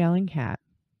 10-gallon cat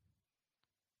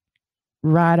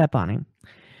ride up on him.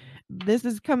 This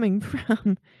is coming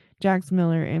from Jax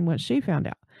Miller and what she found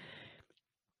out.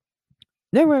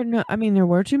 There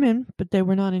were two men, but they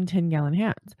were not in 10-gallon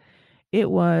hats. It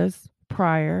was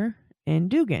Pryor and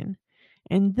Dugan.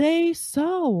 And they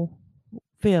saw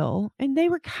Phil, and they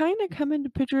were kind of coming to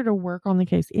picture to work on the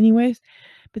case anyways.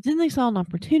 But then they saw an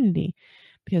opportunity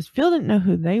because Phil didn't know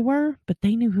who they were, but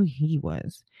they knew who he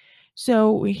was.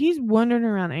 So he's wandering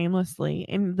around aimlessly.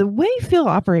 And the way Phil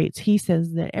operates, he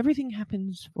says that everything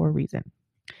happens for a reason.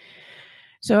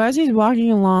 So as he's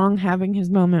walking along, having his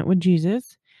moment with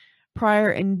Jesus, Pryor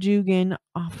and Dugan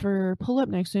pull up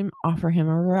next to him, offer him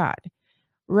a ride.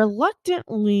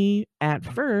 Reluctantly at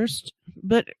first,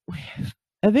 but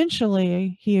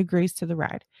eventually he agrees to the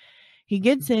ride. He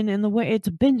gets in, and it's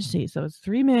a bench seat, so it's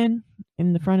three men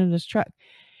in the front of this truck.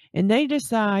 And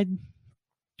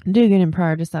Dugan and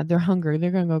Pryor decide they're hungry.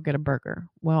 They're going to go get a burger.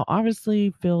 Well,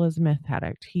 obviously, Phil is a meth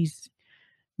addict. He's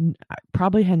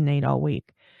probably hadn't ate all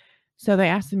week. So they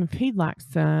asked him if he'd like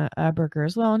a burger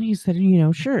as well, and he said,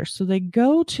 sure. So they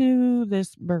go to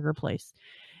this burger place.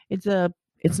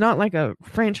 It's not like a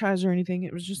franchise or anything.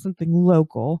 It was just something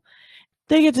local.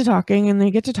 They get to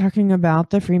talking about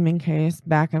the Freeman case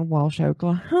back in Walsh,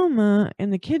 Oklahoma,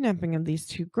 and the kidnapping of these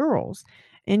two girls.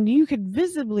 And you could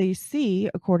visibly see,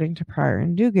 according to Pryor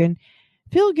and Dugan,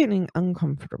 Phil getting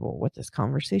uncomfortable with this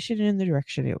conversation and the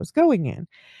direction it was going in.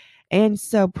 And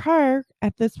so Pryor,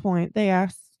 at this point, they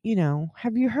asked,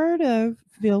 have you heard of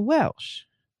Phil Welsh?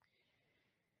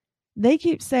 They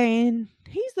keep saying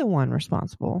he's the one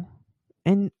responsible.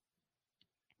 And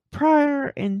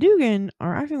Pryor and Dugan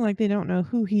are acting like they don't know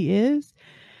who he is.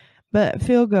 But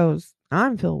Phil goes,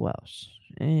 I'm Phil Welsh,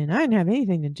 and I didn't have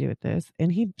anything to do with this.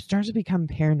 And he starts to become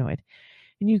paranoid.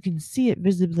 And you can see it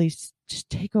visibly just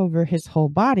take over his whole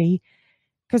body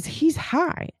because he's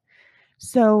high.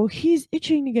 So he's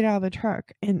itching to get out of the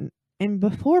truck. And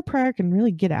before Pryor can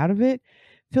really get out of it,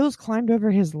 Phil's climbed over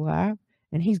his lap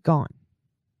and he's gone.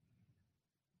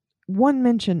 One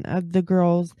mention of the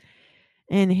girls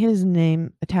and his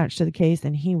name attached to the case,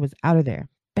 and he was out of there.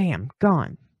 Bam,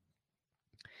 gone.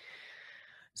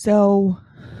 So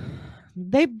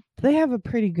they have a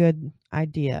pretty good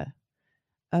idea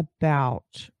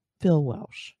about Phil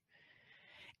Welsh.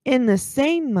 In the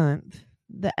same month,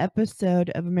 the episode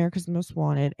of America's Most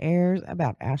Wanted airs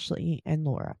about Ashley and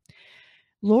Laura.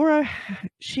 Laura,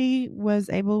 she was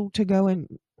able to go and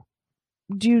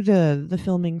do the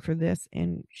filming for this,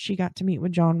 and she got to meet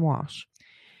with John Walsh.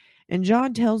 And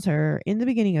John tells her in the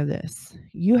beginning of this,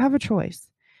 you have a choice,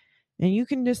 and you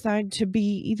can decide to be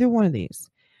either one of these,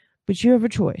 but you have a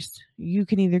choice. You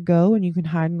can either go and you can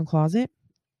hide in the closet,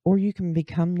 or you can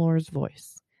become Laura's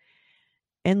voice.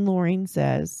 And Lorraine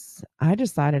says, I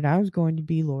decided I was going to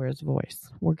be Laura's voice.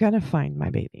 We're going to find my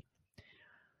baby.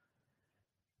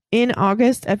 In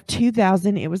August of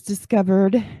 2000, it was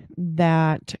discovered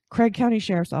that Craig County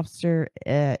Sheriff's Officer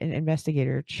and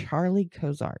investigator Charlie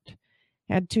Cozart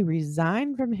had to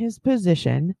resign from his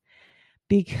position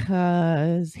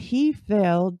because he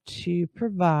failed to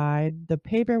provide the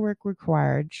paperwork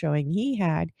required showing he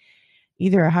had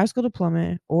either a high school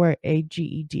diploma or a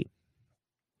GED.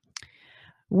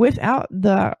 Without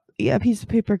a piece of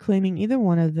paper claiming either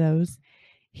one of those,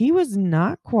 he was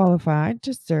not qualified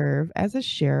to serve as a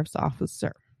sheriff's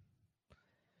officer.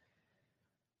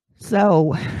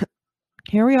 So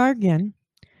here we are again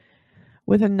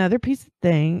with another piece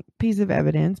of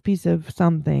evidence, piece of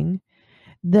something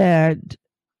that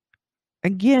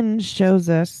again shows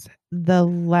us the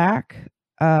lack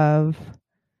of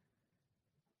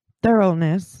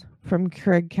thoroughness from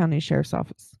Craig County Sheriff's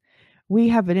Office. We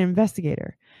have an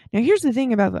investigator. Now, here's the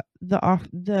thing about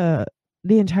the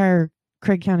entire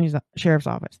Craig County Sheriff's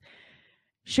Office.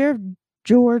 Sheriff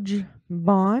George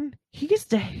Vaughn, he gets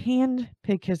to hand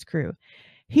pick his crew.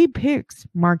 He picks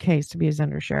Mark Hayes to be his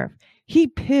undersheriff. He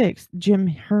picks Jim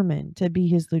Herman to be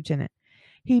his lieutenant.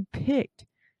 He picked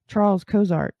Charles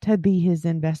Cozart to be his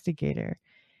investigator.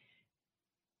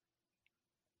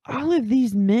 All of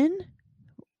these men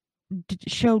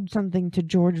showed something to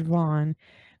George Vaughn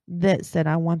that said,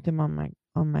 I want them on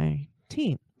my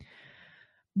team.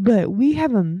 But we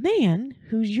have a man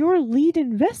who's your lead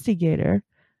investigator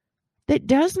that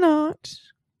does not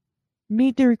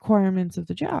meet the requirements of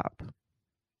the job.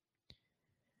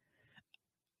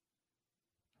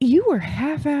 You were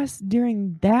half-assed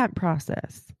during that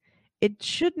process. it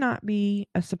should not be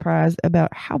a surprise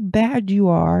about how bad you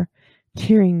are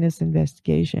during this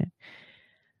investigation.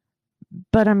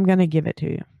 But I'm going to give it to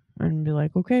you and be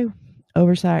like, okay,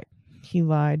 oversight, he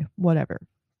lied, whatever.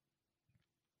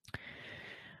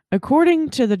 According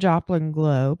to the Joplin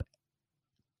Globe,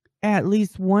 at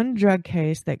least one drug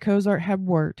case that Cozart had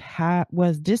worked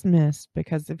was dismissed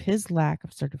because of his lack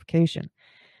of certification.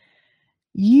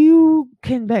 You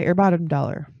can bet your bottom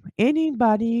dollar.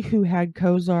 Anybody who had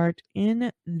Cozart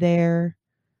in their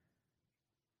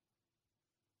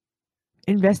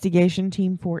investigation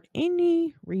team for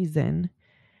any reason,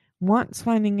 once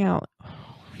finding out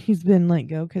he's been let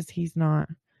go because he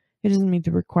doesn't meet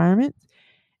the requirements,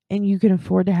 and you can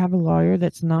afford to have a lawyer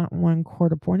that's not one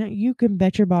court appointed, you can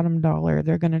bet your bottom dollar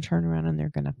they're going to turn around and they're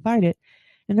going to fight it,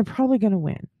 and they're probably going to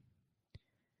win.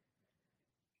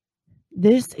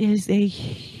 This is a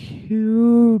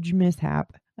huge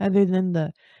mishap, other than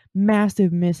the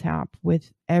massive mishap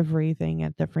with everything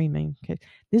at the Freeman.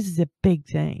 This is a big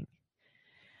thing.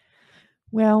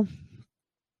 Well,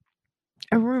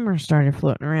 a rumor started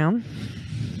floating around.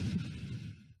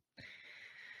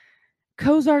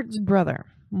 Cozart's brother,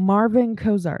 Marvin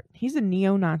Cozart, he's a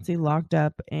neo-Nazi locked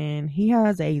up, and he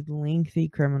has a lengthy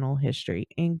criminal history,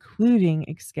 including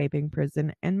escaping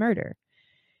prison and murder.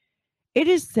 It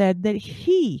is said that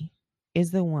he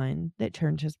is the one that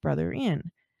turned his brother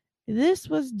in. This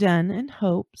was done in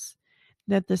hopes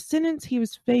that the sentence he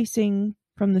was facing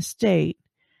from the state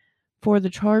for the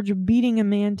charge of beating a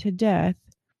man to death,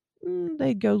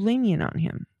 they'd go lenient on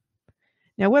him.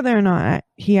 Now, whether or not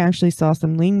he actually saw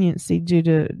some leniency due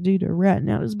to ratting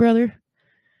out his brother,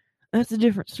 that's a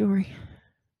different story.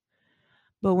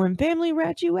 But when family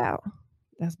rats you out,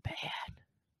 that's bad.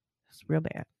 That's real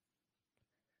bad.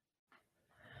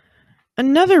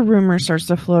 Another rumor starts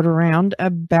to float around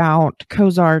about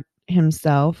Cozart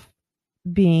himself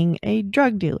being a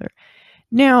drug dealer.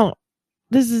 Now,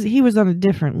 he was on a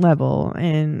different level,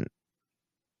 and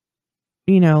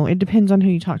it depends on who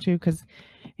you talk to, because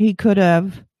he could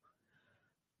have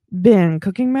been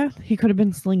cooking meth, he could have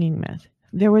been slinging meth.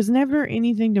 There was never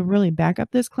anything to really back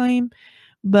up this claim,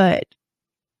 but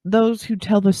those who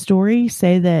tell the story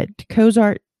say that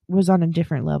Cozart was on a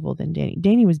different level than Danny.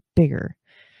 Danny was bigger.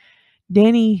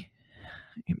 Danny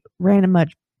ran a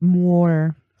much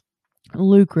more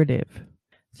lucrative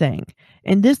thing.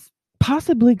 And this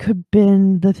possibly could have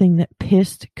been the thing that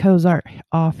pissed Cozart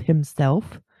off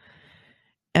himself.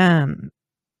 And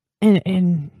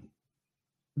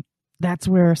that's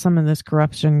where some of this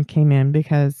corruption came in,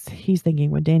 because he's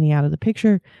thinking, with Danny out of the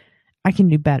picture, I can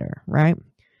do better, right?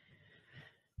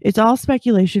 It's all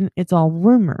speculation. It's all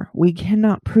rumor. We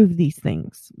cannot prove these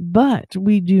things. But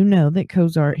we do know that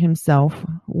Cozart himself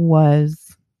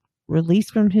was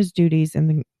released from his duties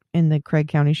in the Craig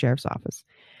County Sheriff's Office.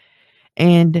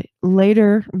 And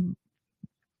later,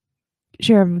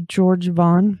 Sheriff George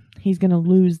Vaughn, he's going to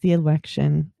lose the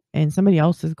election, and somebody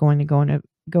else is going to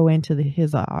go into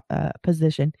his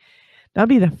position. That'll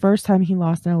be the first time he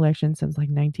lost an election since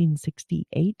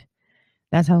 1968.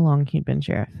 That's how long he'd been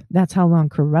sheriff. That's how long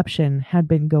corruption had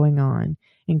been going on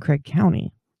in Craig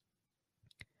County.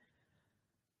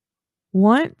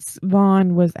 Once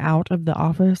Vaughn was out of the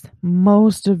office,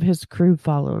 most of his crew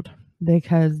followed,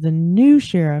 because the new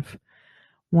sheriff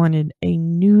wanted a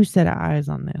new set of eyes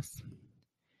on this.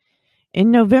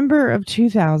 In November of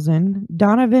 2000,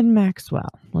 Donovan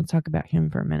Maxwell, let's talk about him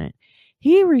for a minute,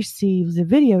 he receives a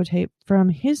videotape from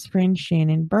his friend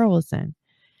Shannon Burleson.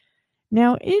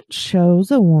 Now, it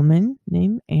shows a woman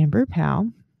named Amber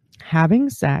Powell having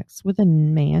sex with a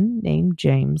man named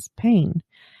James Payne.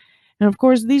 And of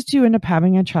course, these two end up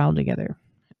having a child together.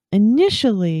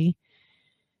 Initially,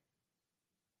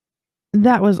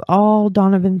 that was all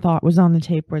Donovan thought was on the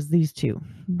tape, was these two.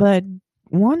 But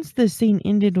once the scene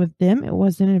ended with them, it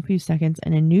wasn't in a few seconds,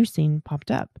 and a new scene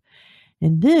popped up.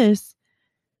 And this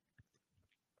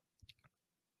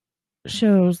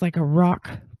shows a rock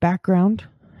background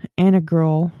and a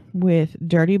girl with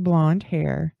dirty blonde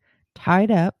hair tied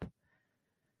up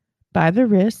by the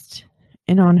wrist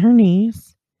and on her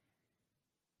knees.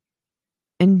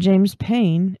 And James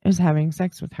Payne is having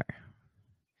sex with her.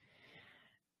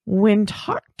 When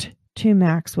talked to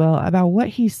Maxwell about what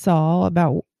he saw,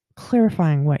 about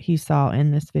clarifying what he saw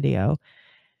in this video,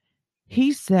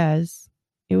 he says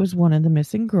it was one of the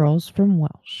missing girls from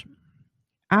Welsh.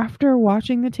 After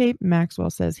watching the tape, Maxwell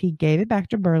says he gave it back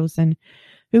to Burleson,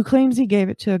 who claims he gave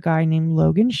it to a guy named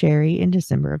Logan Sherry in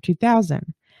December of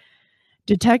 2000.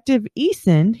 Detective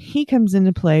Eason, he comes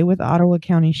into play with Ottawa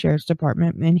County Sheriff's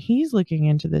Department, and he's looking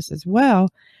into this as well.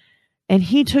 And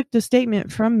he took the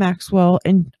statement from Maxwell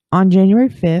and on January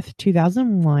 5th,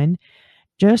 2001,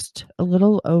 just a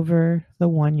little over the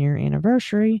 1-year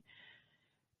anniversary.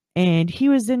 And he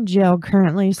was in jail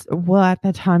currently. Well, at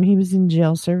the time, he was in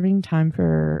jail serving time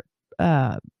for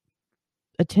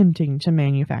attempting to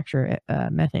manufacture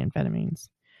methamphetamines.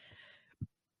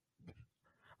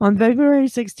 On February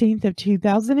 16th of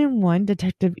 2001,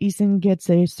 Detective Eason gets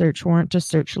a search warrant to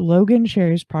search Logan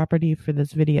Sherry's property for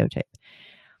this videotape.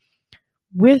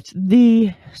 With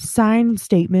the signed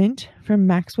statement from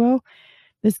Maxwell,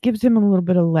 this gives him a little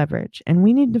bit of leverage. And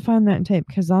we need to find that tape,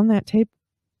 because on that tape,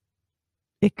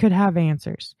 it could have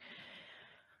answers.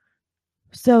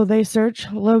 So they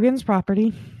search Logan's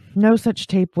property. No such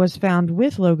tape was found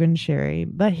with Logan Sherry,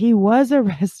 but he was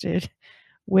arrested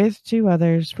with 2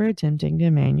 others for attempting to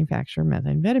manufacture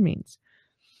methamphetamines.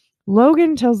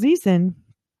 Logan tells Eason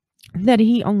that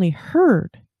he only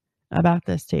heard about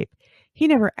this tape. He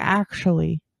never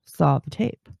actually saw the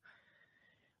tape.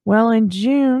 Well, in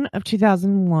June of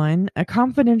 2001, a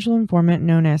confidential informant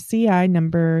known as CI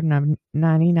number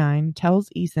 99 tells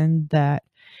Eason that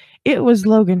it was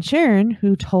Logan Sharon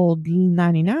who told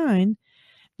 99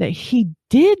 that he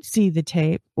did see the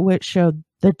tape, which showed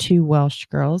the 2 Welsh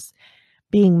girls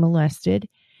being molested,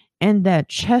 and that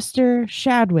Chester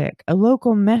Shadwick, a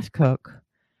local meth cook,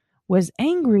 was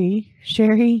angry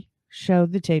Sherry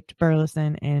showed the tape to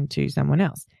Burleson and to someone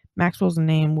else. Maxwell's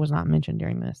name was not mentioned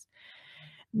during this.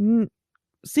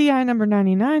 CI number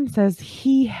 99 says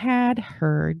he had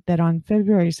heard that on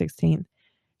February 16th,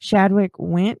 Shadwick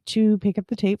went to pick up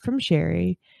the tape from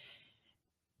Sherry,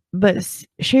 but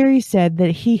Sherry said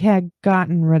that he had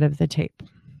gotten rid of the tape.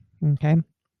 Okay.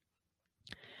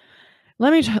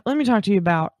 Let me talk to you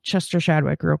about Chester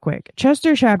Shadwick real quick.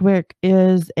 Chester Shadwick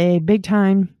is a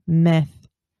big-time meth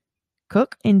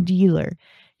cook and dealer.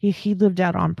 He lived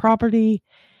out on property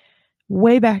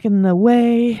way back in the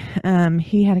way.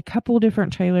 He had a couple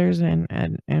different trailers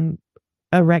and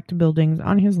erect buildings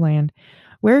on his land.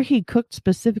 Where he cooked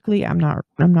specifically, I'm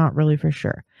not really for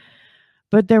sure.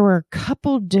 But there were a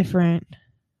couple different,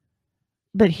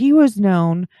 but he was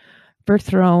known for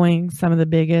throwing some of the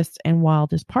biggest and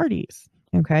wildest parties.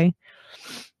 Okay.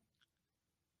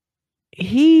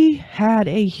 He had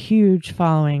a huge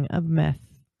following of meth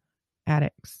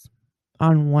addicts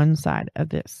on one side of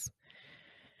this.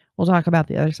 We'll talk about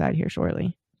the other side here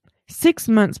shortly. 6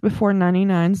 months before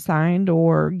 99 signed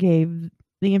or gave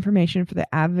the information for the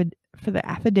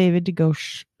affidavit to go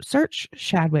search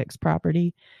Shadwick's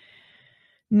property,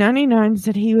 99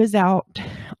 said he was out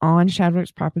on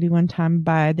Shadwick's property one time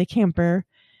by the camper.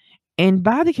 And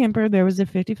by the camper, there was a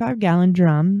 55-gallon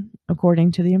drum,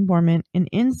 according to the informant. And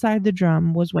inside the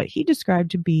drum was what he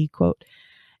described to be, quote,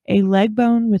 a leg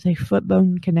bone with a foot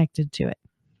bone connected to it.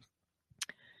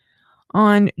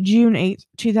 On June 8,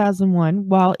 2001,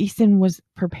 while Eason was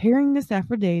preparing this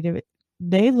affidavit,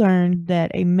 they learned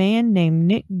that a man named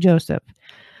Nick Joseph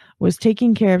was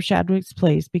taking care of Shadwick's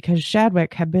place because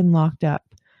Shadwick had been locked up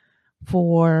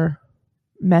for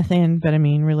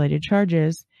methamphetamine-related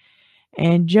charges.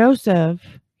 And Joseph,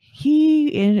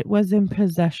 he was in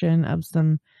possession of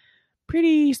some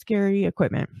pretty scary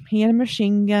equipment. He had a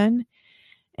machine gun,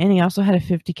 and he also had a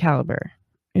 .50 caliber.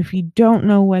 If you don't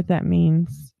know what that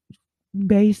means,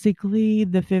 basically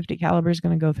the .50 caliber is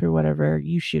going to go through whatever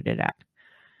you shoot it at.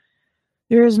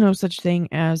 There is no such thing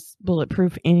as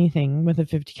bulletproof anything with a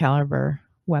 .50 caliber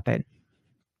weapon.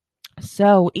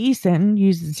 So Eason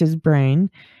uses his brain,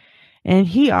 and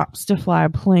he opts to fly a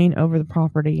plane over the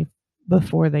property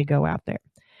before they go out there.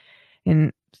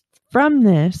 And from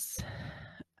this,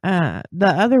 the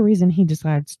other reason he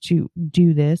decides to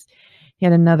do this, he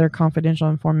had another confidential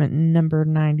informant, number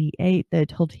 98, that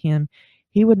told him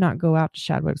he would not go out to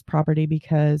Shadwick's property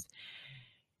because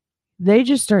they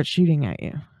just start shooting at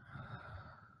you.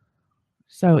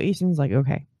 So Eason's like,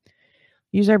 okay,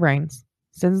 use our brains,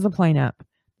 sends the plane up.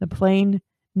 The plane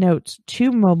notes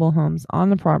 2 mobile homes on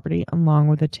the property along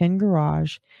with a tin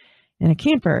garage and a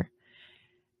camper.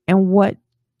 And what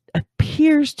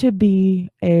appears to be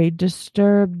a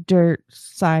disturbed dirt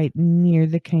site near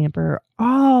the camper,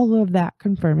 all of that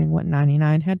confirming what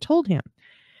 99 had told him.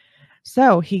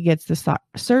 So he gets the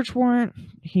search warrant.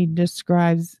 He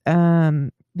describes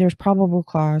there's probable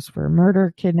cause for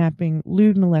murder, kidnapping,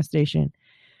 lewd molestation,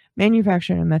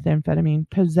 manufacturing of methamphetamine,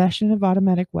 possession of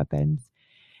automatic weapons,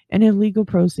 and illegal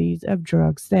proceeds of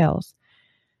drug sales.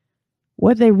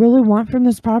 What they really want from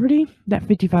this property, that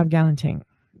 55-gallon tank.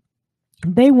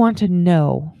 They want to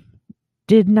know,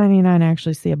 did 99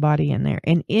 actually see a body in there?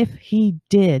 And if he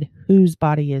did, whose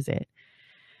body is it?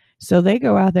 So they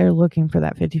go out there looking for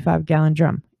that 55-gallon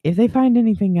drum. If they find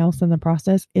anything else in the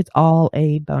process, it's all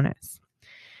a bonus.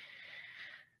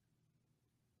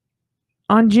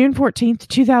 On June 14th,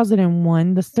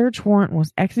 2001, the search warrant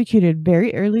was executed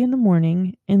very early in the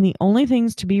morning, and the only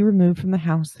things to be removed from the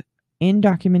house in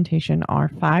documentation are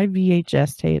 5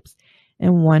 VHS tapes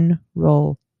and 1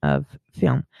 roll of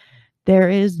film. There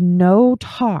is no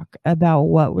talk about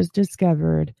what was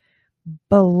discovered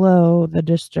below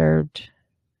the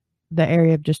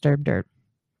area of disturbed dirt.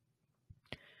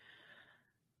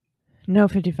 No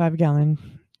 55-gallon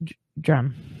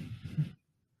drum.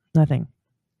 Nothing.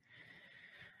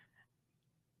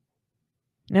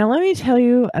 Now, let me tell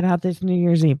you about this New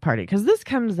Year's Eve party, because this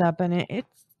comes up, and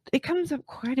it comes up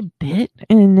quite a bit,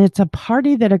 and it's a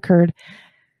party that occurred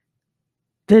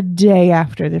the day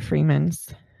after the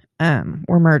Freemans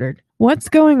were murdered. What's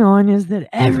going on is that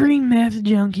every meth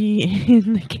junkie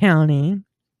in the county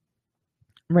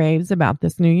raves about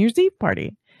this New Year's Eve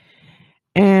party,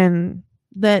 and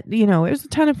that, it was a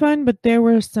ton of fun, but there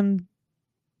were some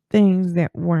things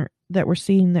that were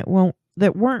seen that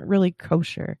weren't really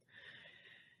kosher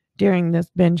during this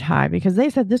binge high, because they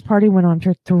said this party went on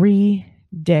for 3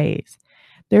 days.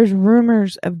 There's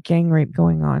rumors of gang rape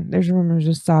going on. There's rumors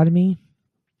of sodomy,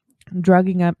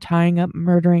 drugging up, tying up,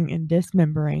 murdering, and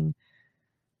dismembering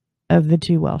of the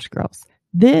 2 Welsh girls.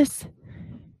 This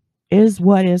is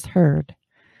what is heard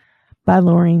by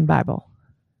Laureen Bible.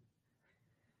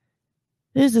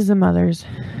 This is a mother's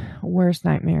worst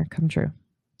nightmare come true.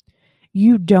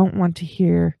 You don't want to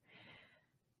hear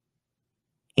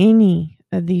any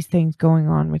of these things going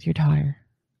on with your daughter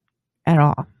at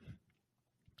all.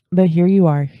 But here you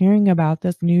are, hearing about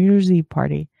this New Year's Eve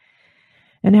party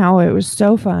and how it was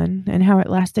so fun and how it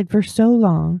lasted for so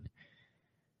long,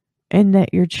 and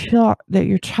that your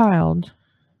child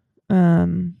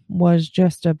was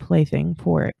just a plaything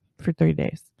for it for 3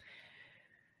 days.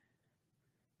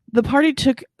 The party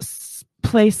took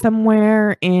place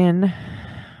somewhere in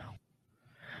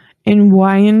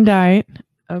Wyandotte,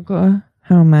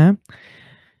 Oklahoma.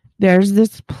 There's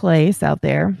this place out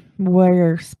there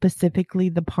where specifically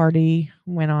the party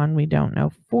went on. We don't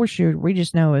know for sure. We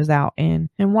just know it was out in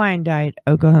Wyandotte,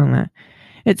 Oklahoma.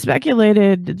 It's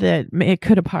speculated that it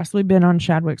could have possibly been on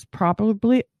Shadwick's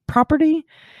property,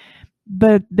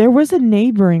 but there was a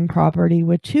neighboring property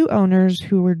with 2 owners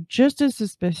who were just as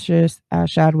suspicious as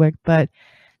Shadwick, but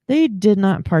they did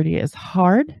not party as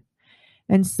hard.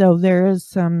 And so there is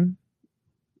some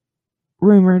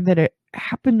rumor that it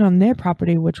happened on their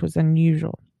property, which was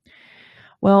unusual.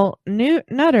 Well,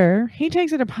 Nutter, he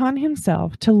takes it upon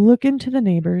himself to look into the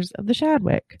neighbors of the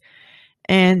Shadwick,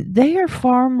 and they are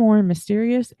far more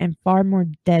mysterious and far more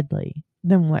deadly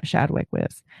than what Shadwick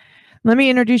was. Let me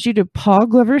introduce you to Paul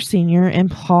Glover Sr.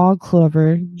 and Paul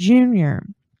Glover Jr.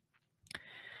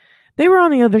 They were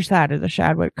on the other side of the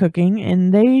Shadwick cooking,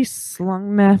 and they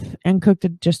slung meth and cooked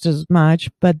it just as much,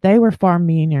 but they were far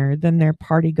meaner than their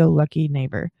party-go-lucky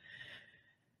neighbor.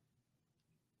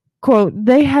 Quote,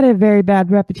 they had a very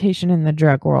bad reputation in the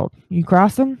drug world. You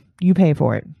cross them, you pay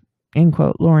for it. End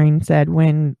quote, Laureen said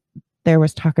when there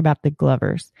was talk about the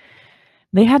Glovers.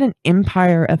 They had an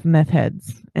empire of meth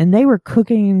heads, and they were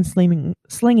cooking and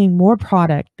slinging more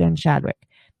product than Shadwick.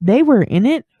 They were in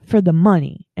it for the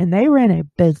money, and they ran a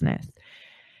business.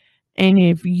 And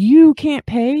if you can't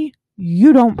pay,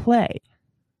 you don't play.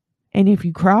 And if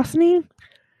you cross me,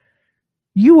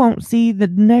 you won't see the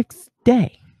next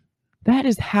day. That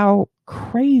is how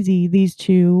crazy these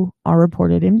 2 are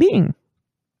reported in being.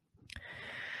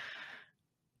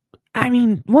 I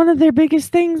mean, one of their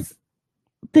biggest things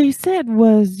they said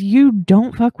was, you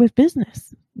don't fuck with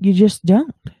business. You just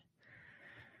don't.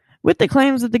 With the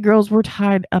claims that the girls were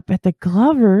tied up at the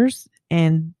Glovers,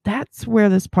 and that's where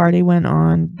this party went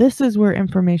on. This is where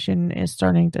information is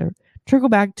starting to trickle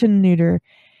back to Nutter,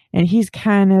 and he's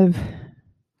kind of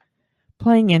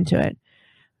playing into it.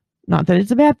 Not that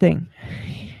it's a bad thing.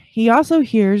 He also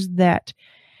hears that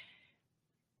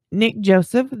Nick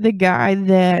Joseph, the guy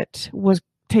that was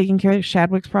taking care of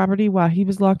Shadwick's property while he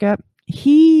was locked up,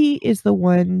 he is the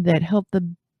one that helped the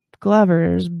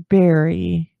Glovers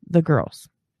bury the girls.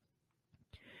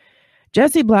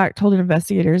 Jesse Black told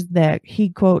investigators that he,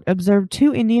 quote, observed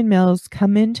 2 Indian males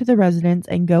come into the residence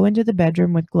and go into the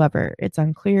bedroom with Glover. It's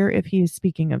unclear if he is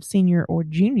speaking of Senior or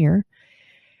Junior.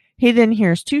 He then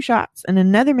hears 2 shots, and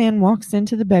another man walks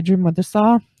into the bedroom with a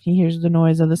saw. He hears the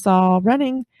noise of the saw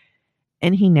running,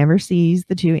 and he never sees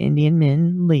the 2 Indian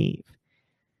men leave.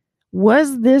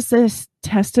 Was this a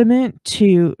testament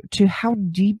to how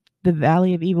deep the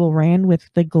Valley of Evil ran with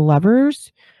the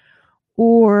Glovers?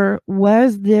 Or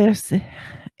was this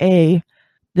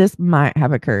this might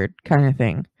have occurred kind of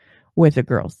thing with the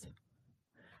girls?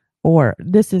 Or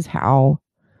this is how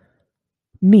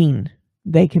mean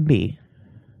they can be.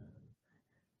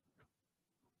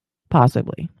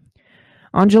 Possibly.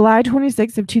 On July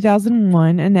 26th of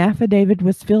 2001, an affidavit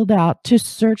was filled out to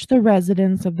search the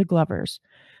residence of the Glovers.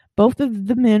 Both of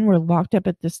the men were locked up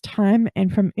at this time,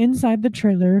 and from inside the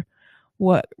trailer,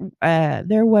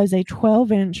 there was a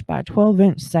 12-inch by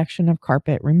 12-inch section of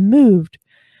carpet removed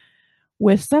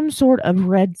with some sort of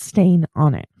red stain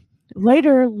on it.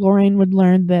 Later, Lorraine would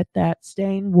learn that that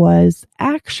stain was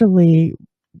actually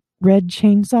red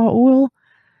chainsaw oil.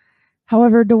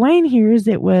 However, Dwayne hears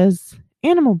it was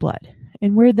animal blood.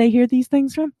 And where'd they hear these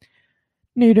things from?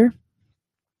 Neuter.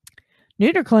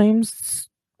 Neuter claims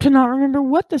to not remember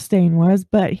what the stain was,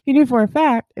 but he knew for a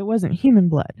fact it wasn't human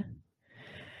blood.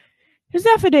 His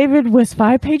affidavit was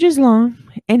 5 pages long,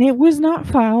 and it was not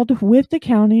filed with the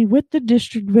county, with the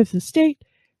district, with the state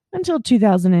until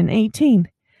 2018.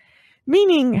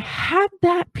 Meaning, had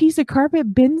that piece of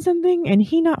carpet been something and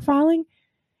he not filing,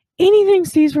 anything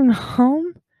seized from the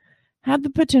home had the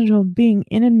potential of being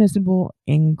inadmissible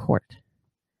in court.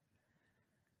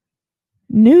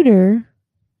 Neuter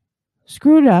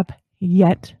screwed up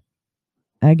yet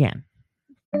again.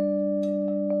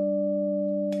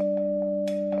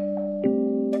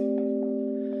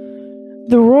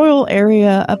 The rural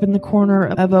area up in the corner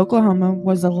of Oklahoma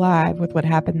was alive with what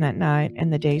happened that night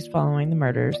and the days following the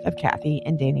murders of Kathy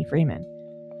and Danny Freeman.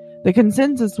 The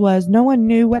consensus was no one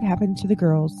knew what happened to the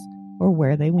girls or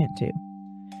where they went to.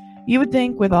 You would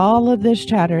think with all of this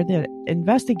chatter that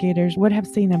investigators would have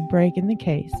seen a break in the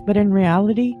case, but in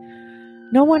reality,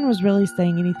 no one was really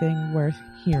saying anything worth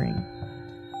hearing.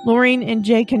 Lorraine and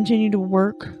Jay continued to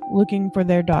work looking for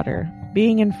their daughter,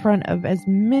 being in front of as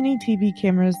many TV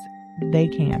cameras they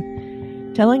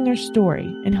can, telling their story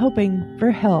and hoping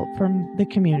for help from the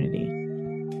community.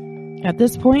 At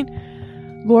this point,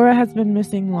 Laura has been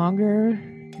missing longer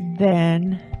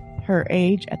than her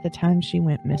age at the time she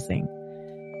went missing.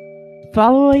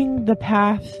 Following the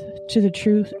path to the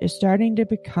truth is starting to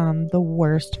become the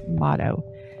worst motto,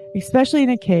 especially in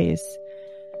a case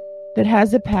that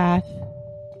has a path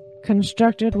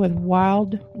constructed with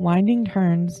wild, winding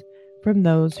turns from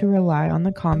those who rely on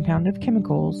the compound of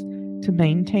chemicals to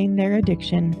maintain their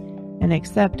addiction and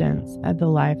acceptance of the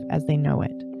life as they know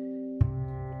it.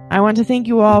 I want to thank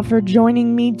you all for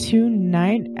joining me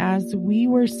tonight as we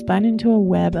were spun into a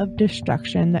web of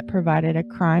destruction that provided a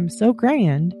crime so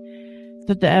grand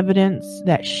that the evidence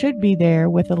that should be there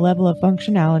with the level of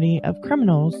functionality of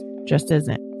criminals just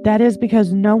isn't. That is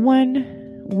because no one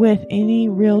with any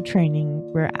real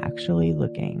training were actually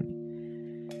looking.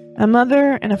 A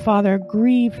mother and a father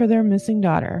grieve for their missing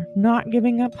daughter, not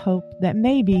giving up hope that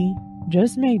maybe,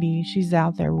 just maybe, she's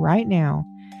out there right now,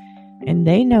 and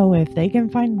they know if they can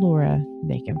find Laura,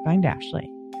 they can find Ashley.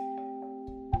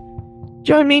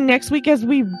 Join me next week as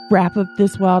we wrap up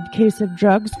this wild case of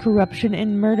drugs, corruption,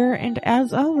 and murder, and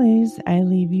as always, I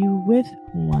leave you with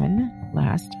one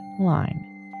last line.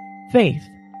 Faith.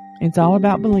 It's all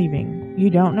about believing. You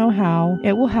don't know how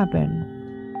it will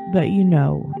happen, but you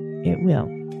know it will.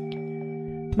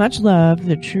 Much love,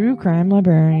 the True Crime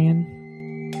Librarian.